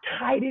not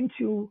tied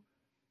into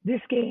this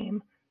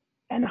game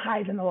and the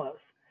highs and the lows.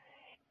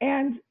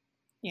 And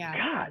yeah,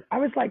 God, I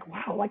was like,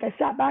 wow. Like, I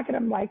sat back and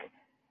I'm like,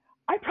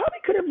 I probably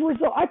could have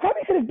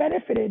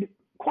benefited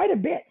quite a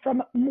bit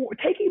from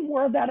taking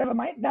more of that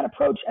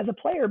approach as a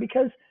player,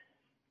 because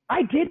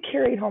I did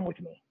carry it home with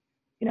me.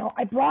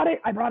 I brought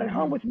it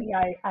home with me.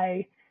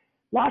 I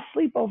lost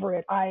sleep over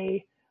it.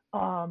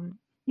 And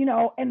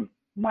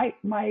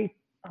my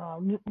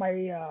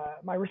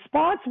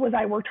response was,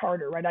 I worked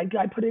harder, right?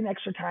 I put in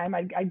extra time.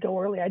 I'd go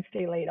early, I'd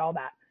stay late, all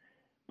that.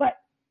 But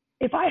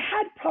if I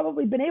had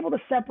probably been able to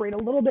separate a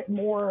little bit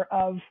more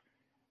of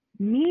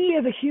me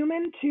as a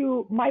human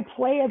to my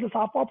play as a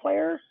softball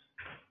player,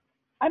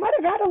 I might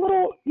have had a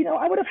little,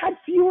 I would have had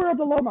fewer of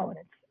the low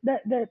moments.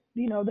 The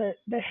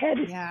head,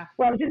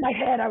 where I was in my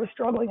head, I was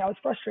struggling, I was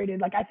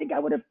frustrated. Like, I think I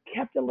would have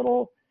kept a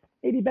little,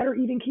 maybe better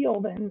even keel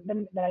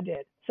than I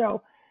did.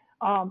 So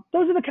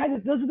those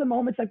are the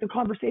moments, like the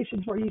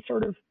conversations where you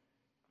sort of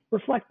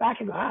reflect back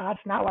and go,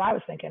 that's not what I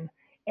was thinking.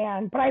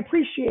 But I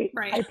appreciate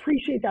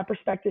that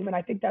perspective. And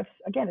I think that's,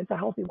 again, it's a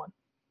healthy one.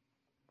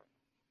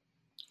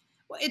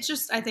 Well, it's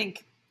just, I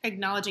think,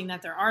 acknowledging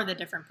that there are the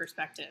different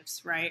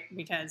perspectives, right?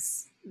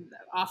 Because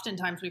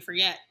oftentimes we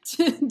forget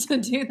to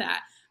do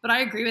that. But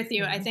I agree with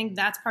you. Mm-hmm. I think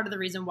that's part of the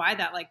reason why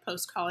that, like,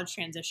 post-college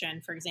transition,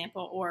 for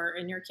example, or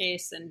in your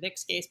case and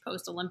Vic's case,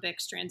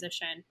 post-Olympics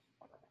transition,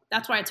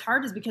 that's why it's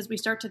hard, is because we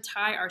start to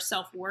tie our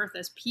self-worth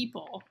as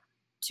people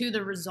to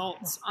the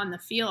results on the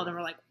field. And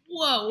we're like,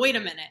 whoa, wait a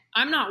minute.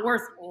 I'm not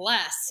worth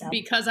less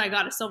because I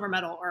got a silver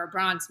medal or a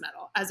bronze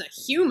medal. As a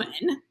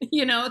human,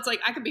 it's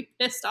like, I could be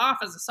pissed off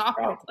as a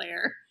softball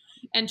player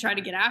and try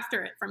to get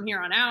after it from here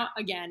on out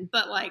again.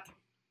 But, like,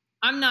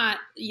 I'm not,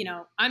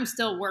 I'm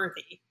still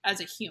worthy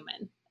as a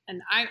human.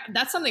 And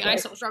that's something I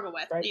still struggle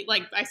with. Right.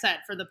 Like I said,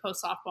 for the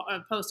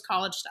post-softball,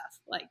 post-college stuff,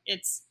 like,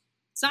 it's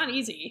not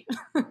easy.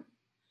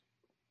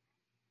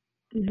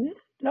 Mm-hmm.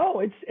 No,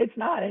 it's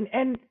not. And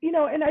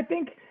I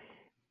think,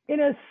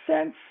 in a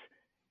sense,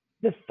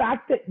 the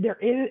fact that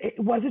it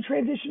was a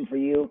transition for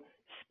you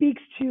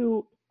speaks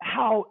to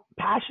how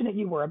passionate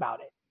you were about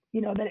it,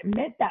 that it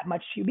meant that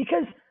much to you.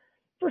 Because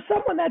for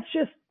someone that's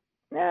just,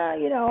 I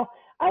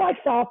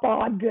like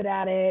softball, I'm good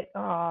at it,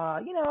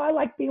 I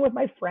like being with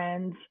my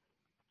friends,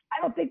 I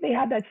don't think they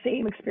had that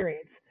same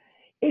experience.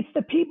 It's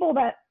the people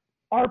that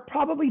are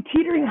probably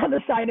teetering on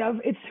the side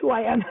of, it's who I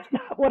am, it's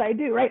not what I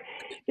do, right?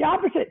 The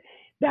opposite,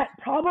 that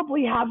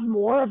probably have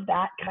more of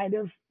that kind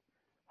of,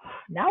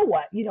 now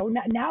what?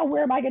 Now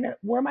where am I gonna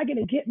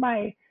get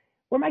my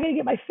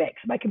fix,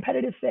 my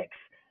competitive fix?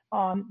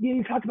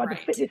 You talked about the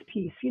fitness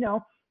piece.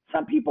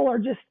 Some people are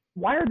just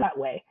wired that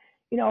way.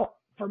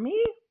 For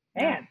me,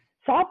 man,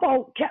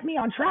 softball kept me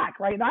on track,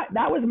 right?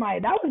 That was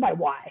my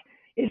why,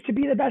 is to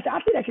be the best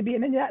athlete I could be.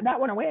 And then that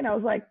went away, and I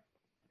was like,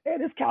 hey,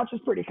 this couch is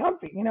pretty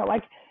comfy.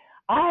 Like,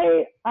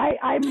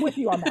 I'm with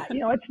you on that.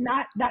 It's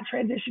not, that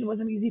transition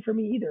wasn't easy for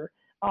me either.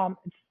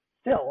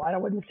 Still, I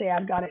wouldn't say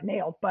I've got it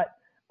nailed, but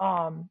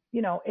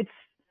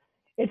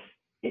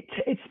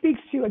it speaks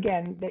to,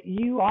 again, that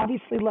you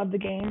obviously love the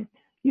game.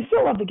 You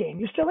still love the game.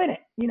 You're still in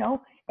it,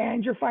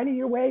 and you're finding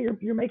your way.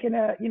 You're making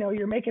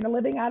a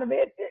living out of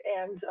it,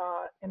 and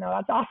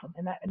that's awesome.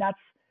 And that's,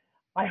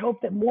 I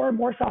hope that more and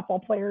more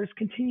softball players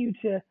continue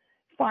to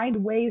find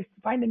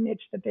a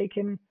niche that they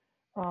can,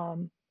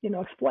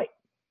 exploit.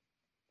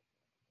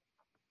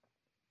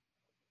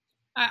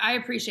 I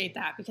appreciate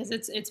that, because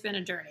it's been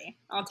a journey,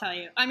 I'll tell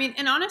you. I mean,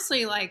 and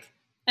honestly, like,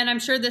 and I'm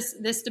sure this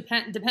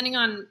depending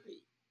on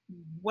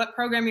what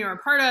program you're a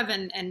part of,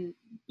 and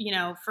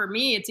for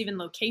me, it's even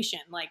location.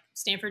 Like,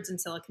 Stanford's in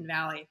Silicon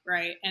Valley,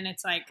 right? And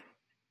it's like,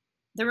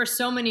 there were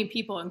so many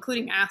people,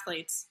 including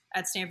athletes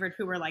at Stanford,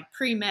 who were like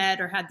pre-med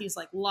or had these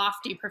like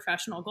lofty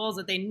professional goals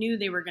that they knew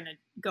they were going to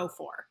go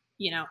for,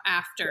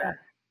 after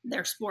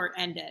their sport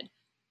ended.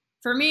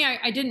 For me,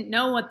 I didn't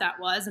know what that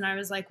was. And I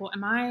was like, well,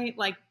 am I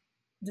like,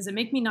 does it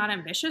make me not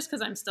ambitious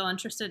because I'm still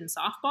interested in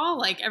softball?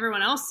 Like,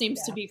 everyone else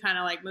seems to be kind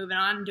of like moving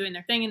on and doing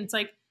their thing. And it's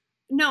like,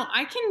 no,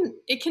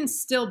 it can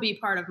still be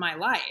part of my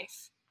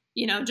life,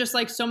 just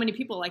like so many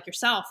people like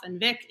yourself and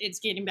Vic, it's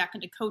getting back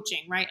into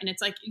coaching, right? And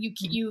it's like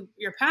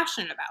you're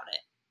passionate about it.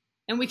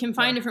 And we can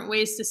find different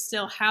ways to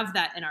still have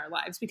that in our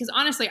lives. Because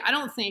honestly, I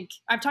don't think,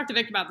 I've talked to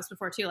Vic about this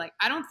before too, like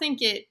I don't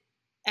think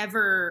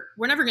we're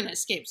never going to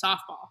escape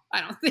softball. I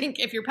don't think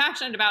if you're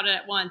passionate about it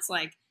at once,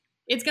 like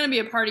it's going to be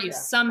a part of you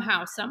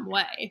somehow, some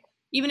way.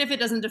 Even if it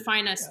doesn't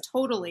define us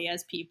totally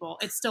as people,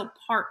 it's still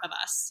part of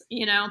us,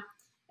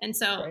 And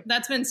so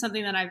that's been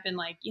something that I've been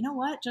like, you know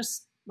what,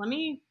 just let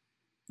me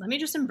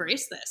just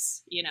embrace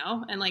this,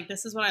 and like,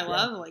 this is what I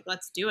love. Like,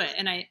 let's do it.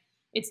 And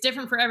it's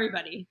different for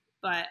everybody,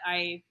 but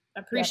I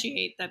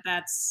appreciate that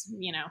that's,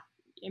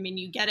 I mean,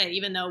 you get it,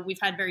 even though we've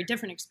had very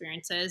different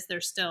experiences,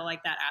 there's still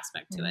like that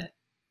aspect to it.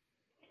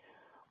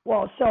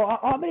 Well, so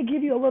I'm going to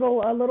give you a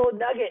little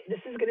nugget. This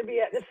is going to be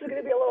a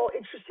little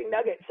interesting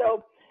nugget.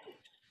 So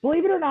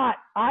believe it or not,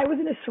 I was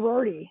in a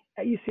sorority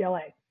at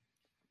UCLA.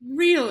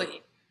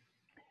 Really?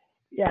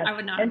 Yes. I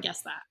would not have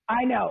guessed that.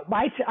 I know.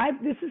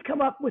 This has come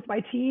up with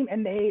my team,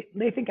 and they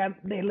think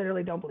they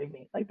literally don't believe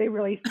me. Like, they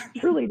really,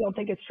 truly don't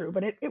think it's true,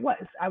 but it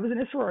was. I was in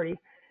a sorority,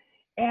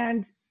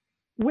 and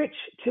which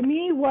to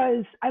me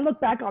was, I look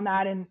back on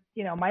that, and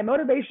my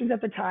motivations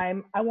at the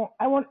time, I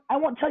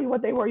won't tell you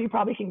what they were. You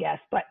probably can guess,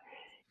 but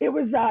it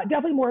was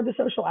definitely more of the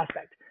social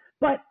aspect.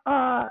 But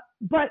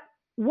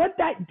what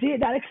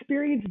that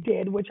experience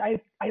did, which I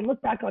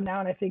look back on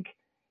now and I think,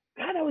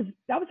 God,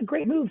 that was a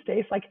great move,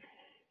 Stace. Like,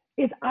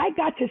 is I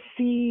got to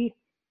see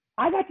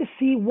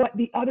what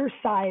the other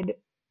side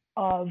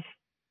of,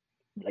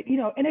 like,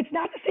 and it's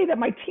not to say that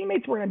my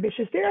teammates were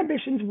ambitious. Their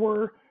ambitions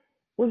were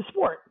the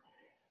sport.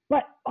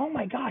 But oh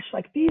my gosh,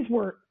 like, these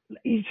were,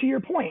 to your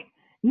point,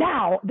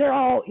 now they're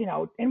all,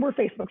 and we're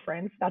Facebook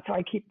friends. That's how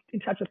I keep in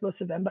touch with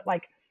most of them. But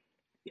like,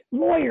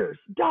 lawyers,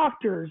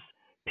 doctors,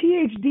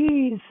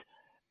 PhDs,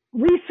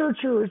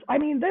 researchers. I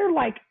mean, they're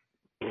like,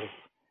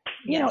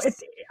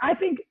 I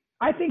think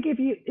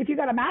if you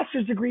got a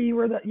master's degree, you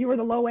were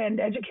the low end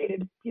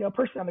educated,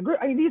 person on the group.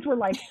 I mean, these were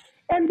like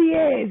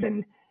MBAs,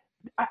 and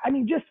I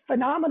mean, just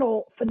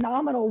phenomenal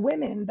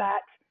women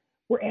that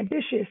were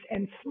ambitious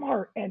and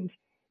smart and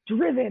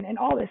driven and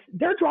all this.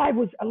 Their drive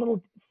was a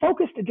little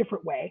focused a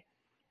different way,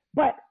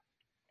 but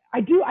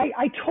I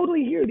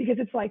totally hear you, because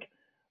it's like,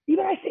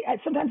 even I say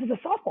sometimes as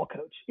a softball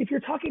coach, if you're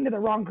talking to the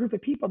wrong group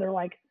of people, they're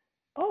like,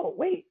 oh,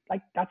 wait,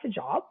 like, that's a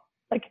job?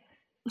 Like,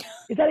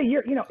 is that a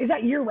year, is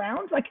that year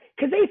round? Like,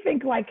 cause they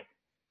think like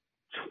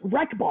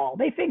rec ball,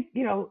 they think,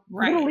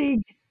 little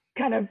league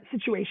kind of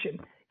situation.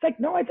 It's like,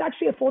 no, it's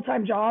actually a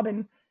full-time job.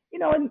 And,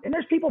 and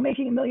there's people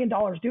making $1 million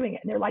doing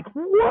it. And they're like,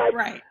 what?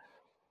 Right.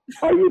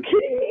 Are you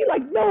kidding me?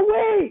 Like, no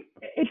way.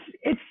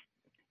 It's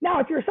now,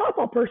 if you're a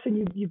softball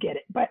person, you get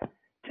it. But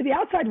to the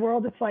outside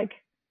world, it's like,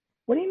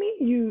 what do you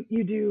mean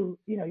you do,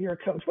 you're a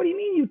coach? What do you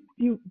mean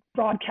you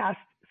broadcast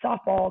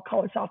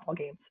college softball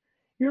games?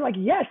 You're like,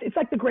 yes, it's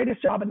like the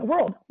greatest job in the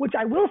world, which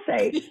I will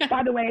say,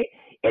 by the way,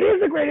 it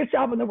is the greatest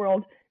job in the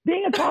world.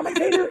 Being a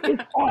commentator is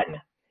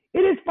fun. It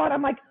is fun.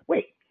 I'm like,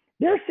 wait,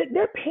 they're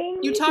paying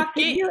me to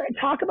sit here and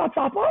talk about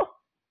softball?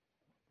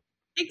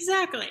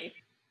 Exactly.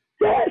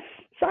 Yes.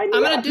 Sign me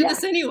I'm up. going to do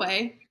this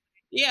anyway.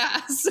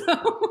 Yeah. So.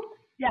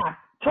 Yeah,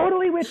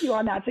 totally with you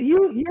on that. So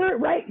you're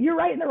right. You're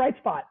right in the right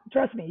spot.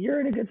 Trust me, you're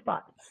in a good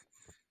spot.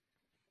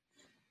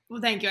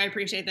 Well, thank you. I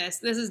appreciate this.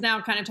 This is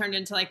now kind of turned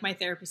into like my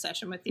therapy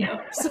session with you.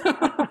 So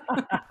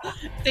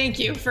thank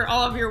you for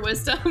all of your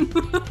wisdom.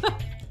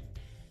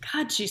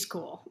 God, she's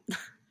cool.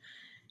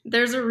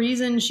 There's a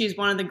reason she's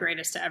one of the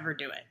greatest to ever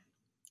do it.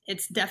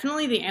 It's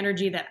definitely the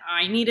energy that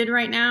I needed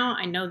right now.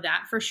 I know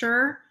that for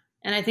sure.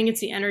 And I think it's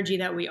the energy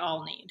that we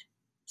all need.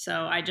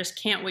 So I just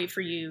can't wait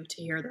for you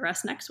to hear the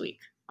rest next week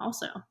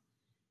also.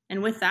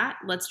 And with that,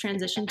 let's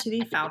transition to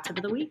the foul tip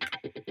of the week.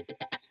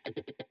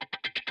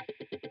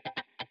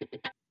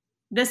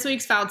 This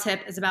week's foul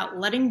tip is about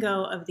letting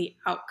go of the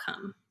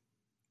outcome.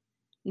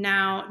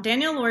 Now,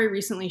 Danielle Lori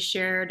recently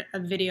shared a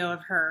video of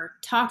her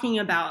talking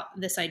about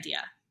this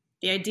idea.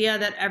 The idea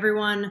that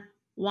everyone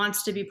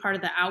wants to be part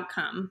of the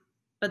outcome,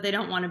 but they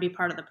don't want to be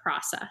part of the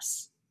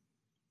process.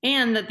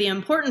 And that the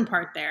important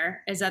part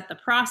there is that the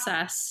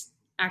process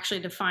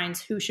actually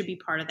defines who should be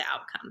part of the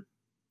outcome.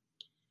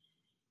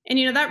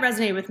 And that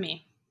resonated with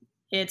me.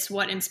 It's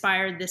what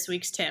inspired this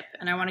week's tip,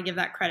 and I want to give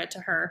that credit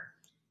to her.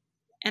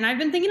 And I've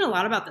been thinking a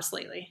lot about this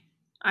lately.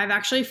 I've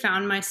actually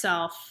found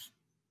myself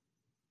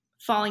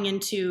falling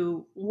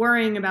into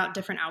worrying about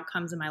different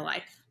outcomes in my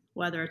life,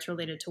 whether it's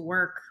related to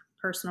work,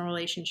 personal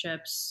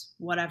relationships,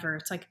 whatever.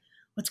 It's like,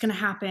 what's going to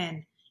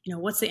happen?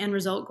 What's the end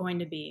result going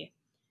to be?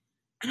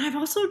 And I've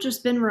also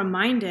just been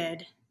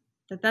reminded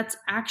that that's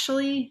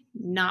actually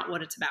not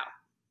what it's about.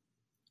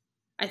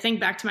 I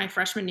think back to my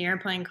freshman year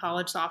playing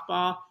college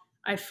softball,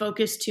 I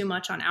focused too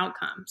much on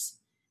outcomes.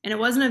 And it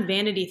wasn't a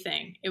vanity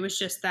thing. It was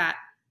just that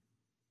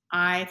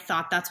I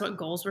thought that's what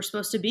goals were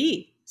supposed to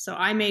be. So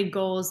I made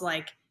goals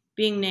like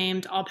being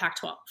named All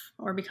Pac-12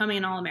 or becoming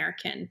an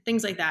All-American,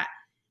 things like that.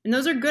 And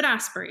those are good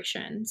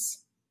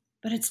aspirations,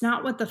 but it's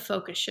not what the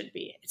focus should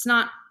be. It's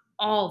not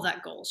all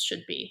that goals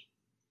should be.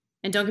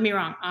 And don't get me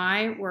wrong,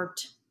 I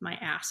worked my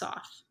ass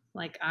off.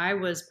 Like, I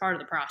was part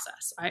of the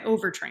process. I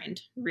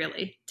overtrained,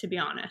 really, to be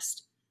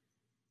honest.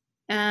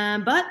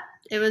 But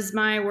it was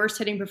my worst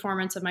hitting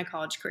performance of my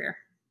college career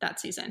that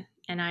season.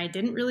 And I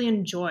didn't really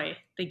enjoy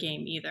the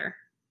game either.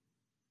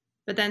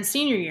 But then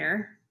senior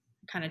year,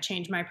 I kind of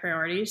changed my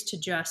priorities to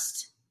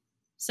just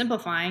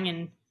simplifying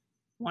and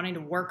wanting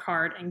to work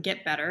hard and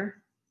get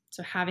better.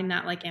 So having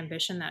that like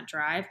ambition, that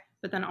drive,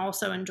 but then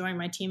also enjoying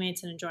my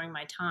teammates and enjoying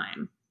my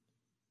time.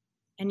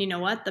 And you know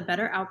what? The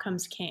better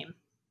outcomes came.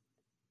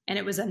 And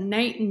it was a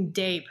night and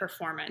day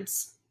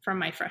performance from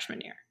my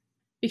freshman year.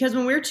 Because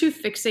when we're too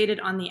fixated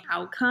on the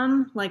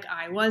outcome, like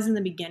I was in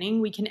the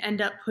beginning, we can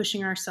end up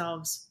pushing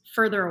ourselves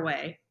further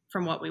away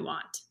from what we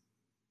want.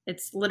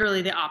 It's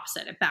literally the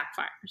opposite. It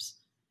backfires.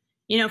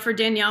 You know, for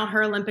Danielle,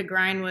 her Olympic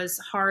grind was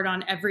hard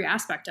on every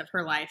aspect of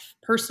her life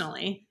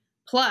personally.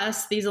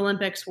 Plus, these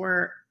Olympics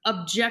were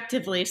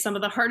objectively some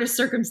of the hardest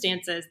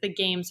circumstances the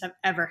games have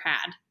ever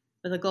had,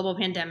 with a global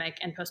pandemic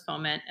and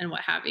postponement and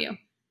what have you.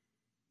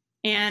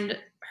 And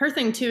her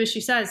thing too is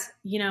she says,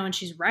 you know, and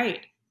she's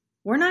right,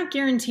 we're not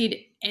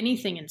guaranteed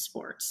anything in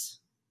sports.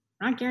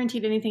 We're not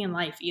guaranteed anything in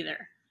life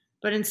either.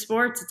 But in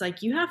sports, it's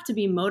like you have to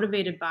be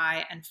motivated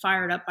by and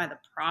fired up by the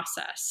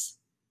process,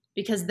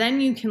 because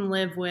then you can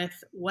live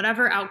with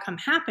whatever outcome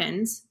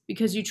happens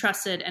because you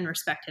trusted and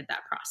respected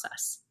that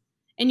process.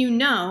 And you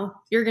know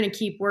you're going to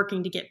keep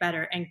working to get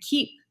better and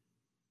keep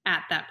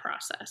at that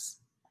process.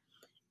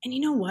 And you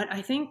know what?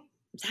 I think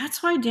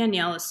that's why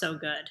Danielle is so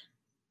good.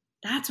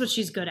 That's what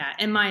she's good at,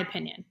 in my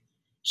opinion.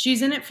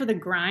 She's in it for the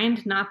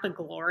grind, not the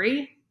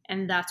glory,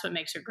 and that's what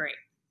makes her great.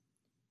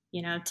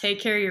 You know, take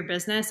care of your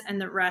business and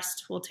the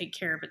rest will take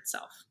care of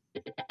itself.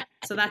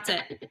 So that's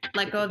it.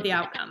 Let go of the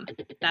outcome.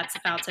 That's the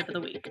foul tip of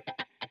the week.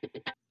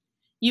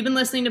 You've been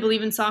listening to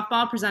Believe in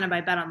Softball, presented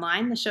by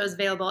BetOnline. The show is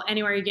available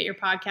anywhere you get your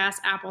podcasts,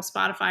 Apple,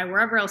 Spotify,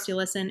 wherever else you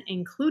listen,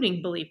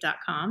 including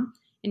Believe.com.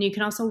 And you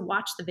can also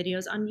watch the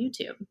videos on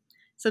YouTube.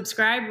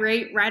 Subscribe,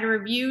 rate, write a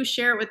review,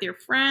 share it with your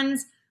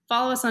friends.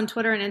 Follow us on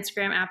Twitter and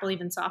Instagram at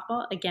Believe in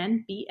Softball.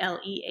 Again,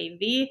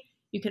 BLEAV.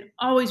 You can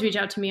always reach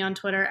out to me on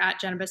Twitter at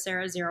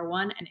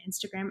JennaBecerra01 and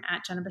Instagram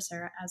at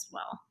JennaBecerra as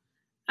well.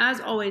 As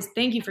always,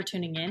 thank you for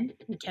tuning in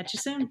and catch you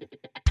soon.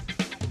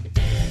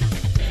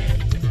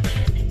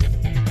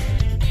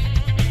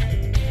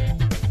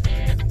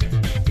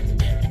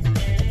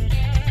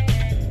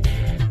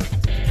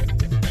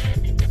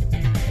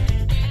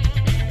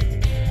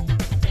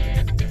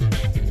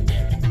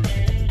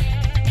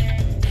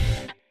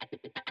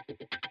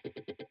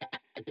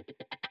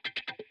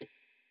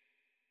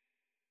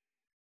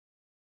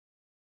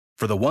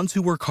 For the ones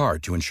who work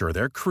hard to ensure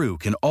their crew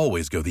can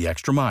always go the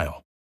extra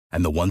mile,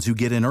 and the ones who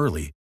get in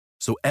early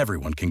so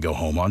everyone can go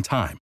home on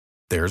time,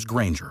 there's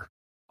Grainger,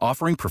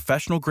 offering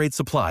professional-grade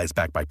supplies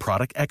backed by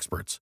product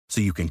experts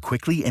so you can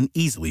quickly and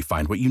easily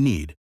find what you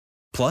need.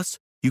 Plus,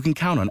 you can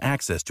count on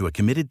access to a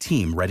committed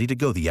team ready to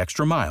go the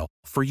extra mile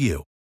for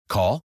you.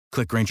 Call,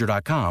 click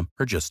Grainger.com,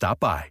 or just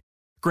stop by.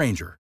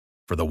 Grainger,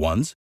 for the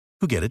ones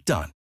who get it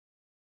done.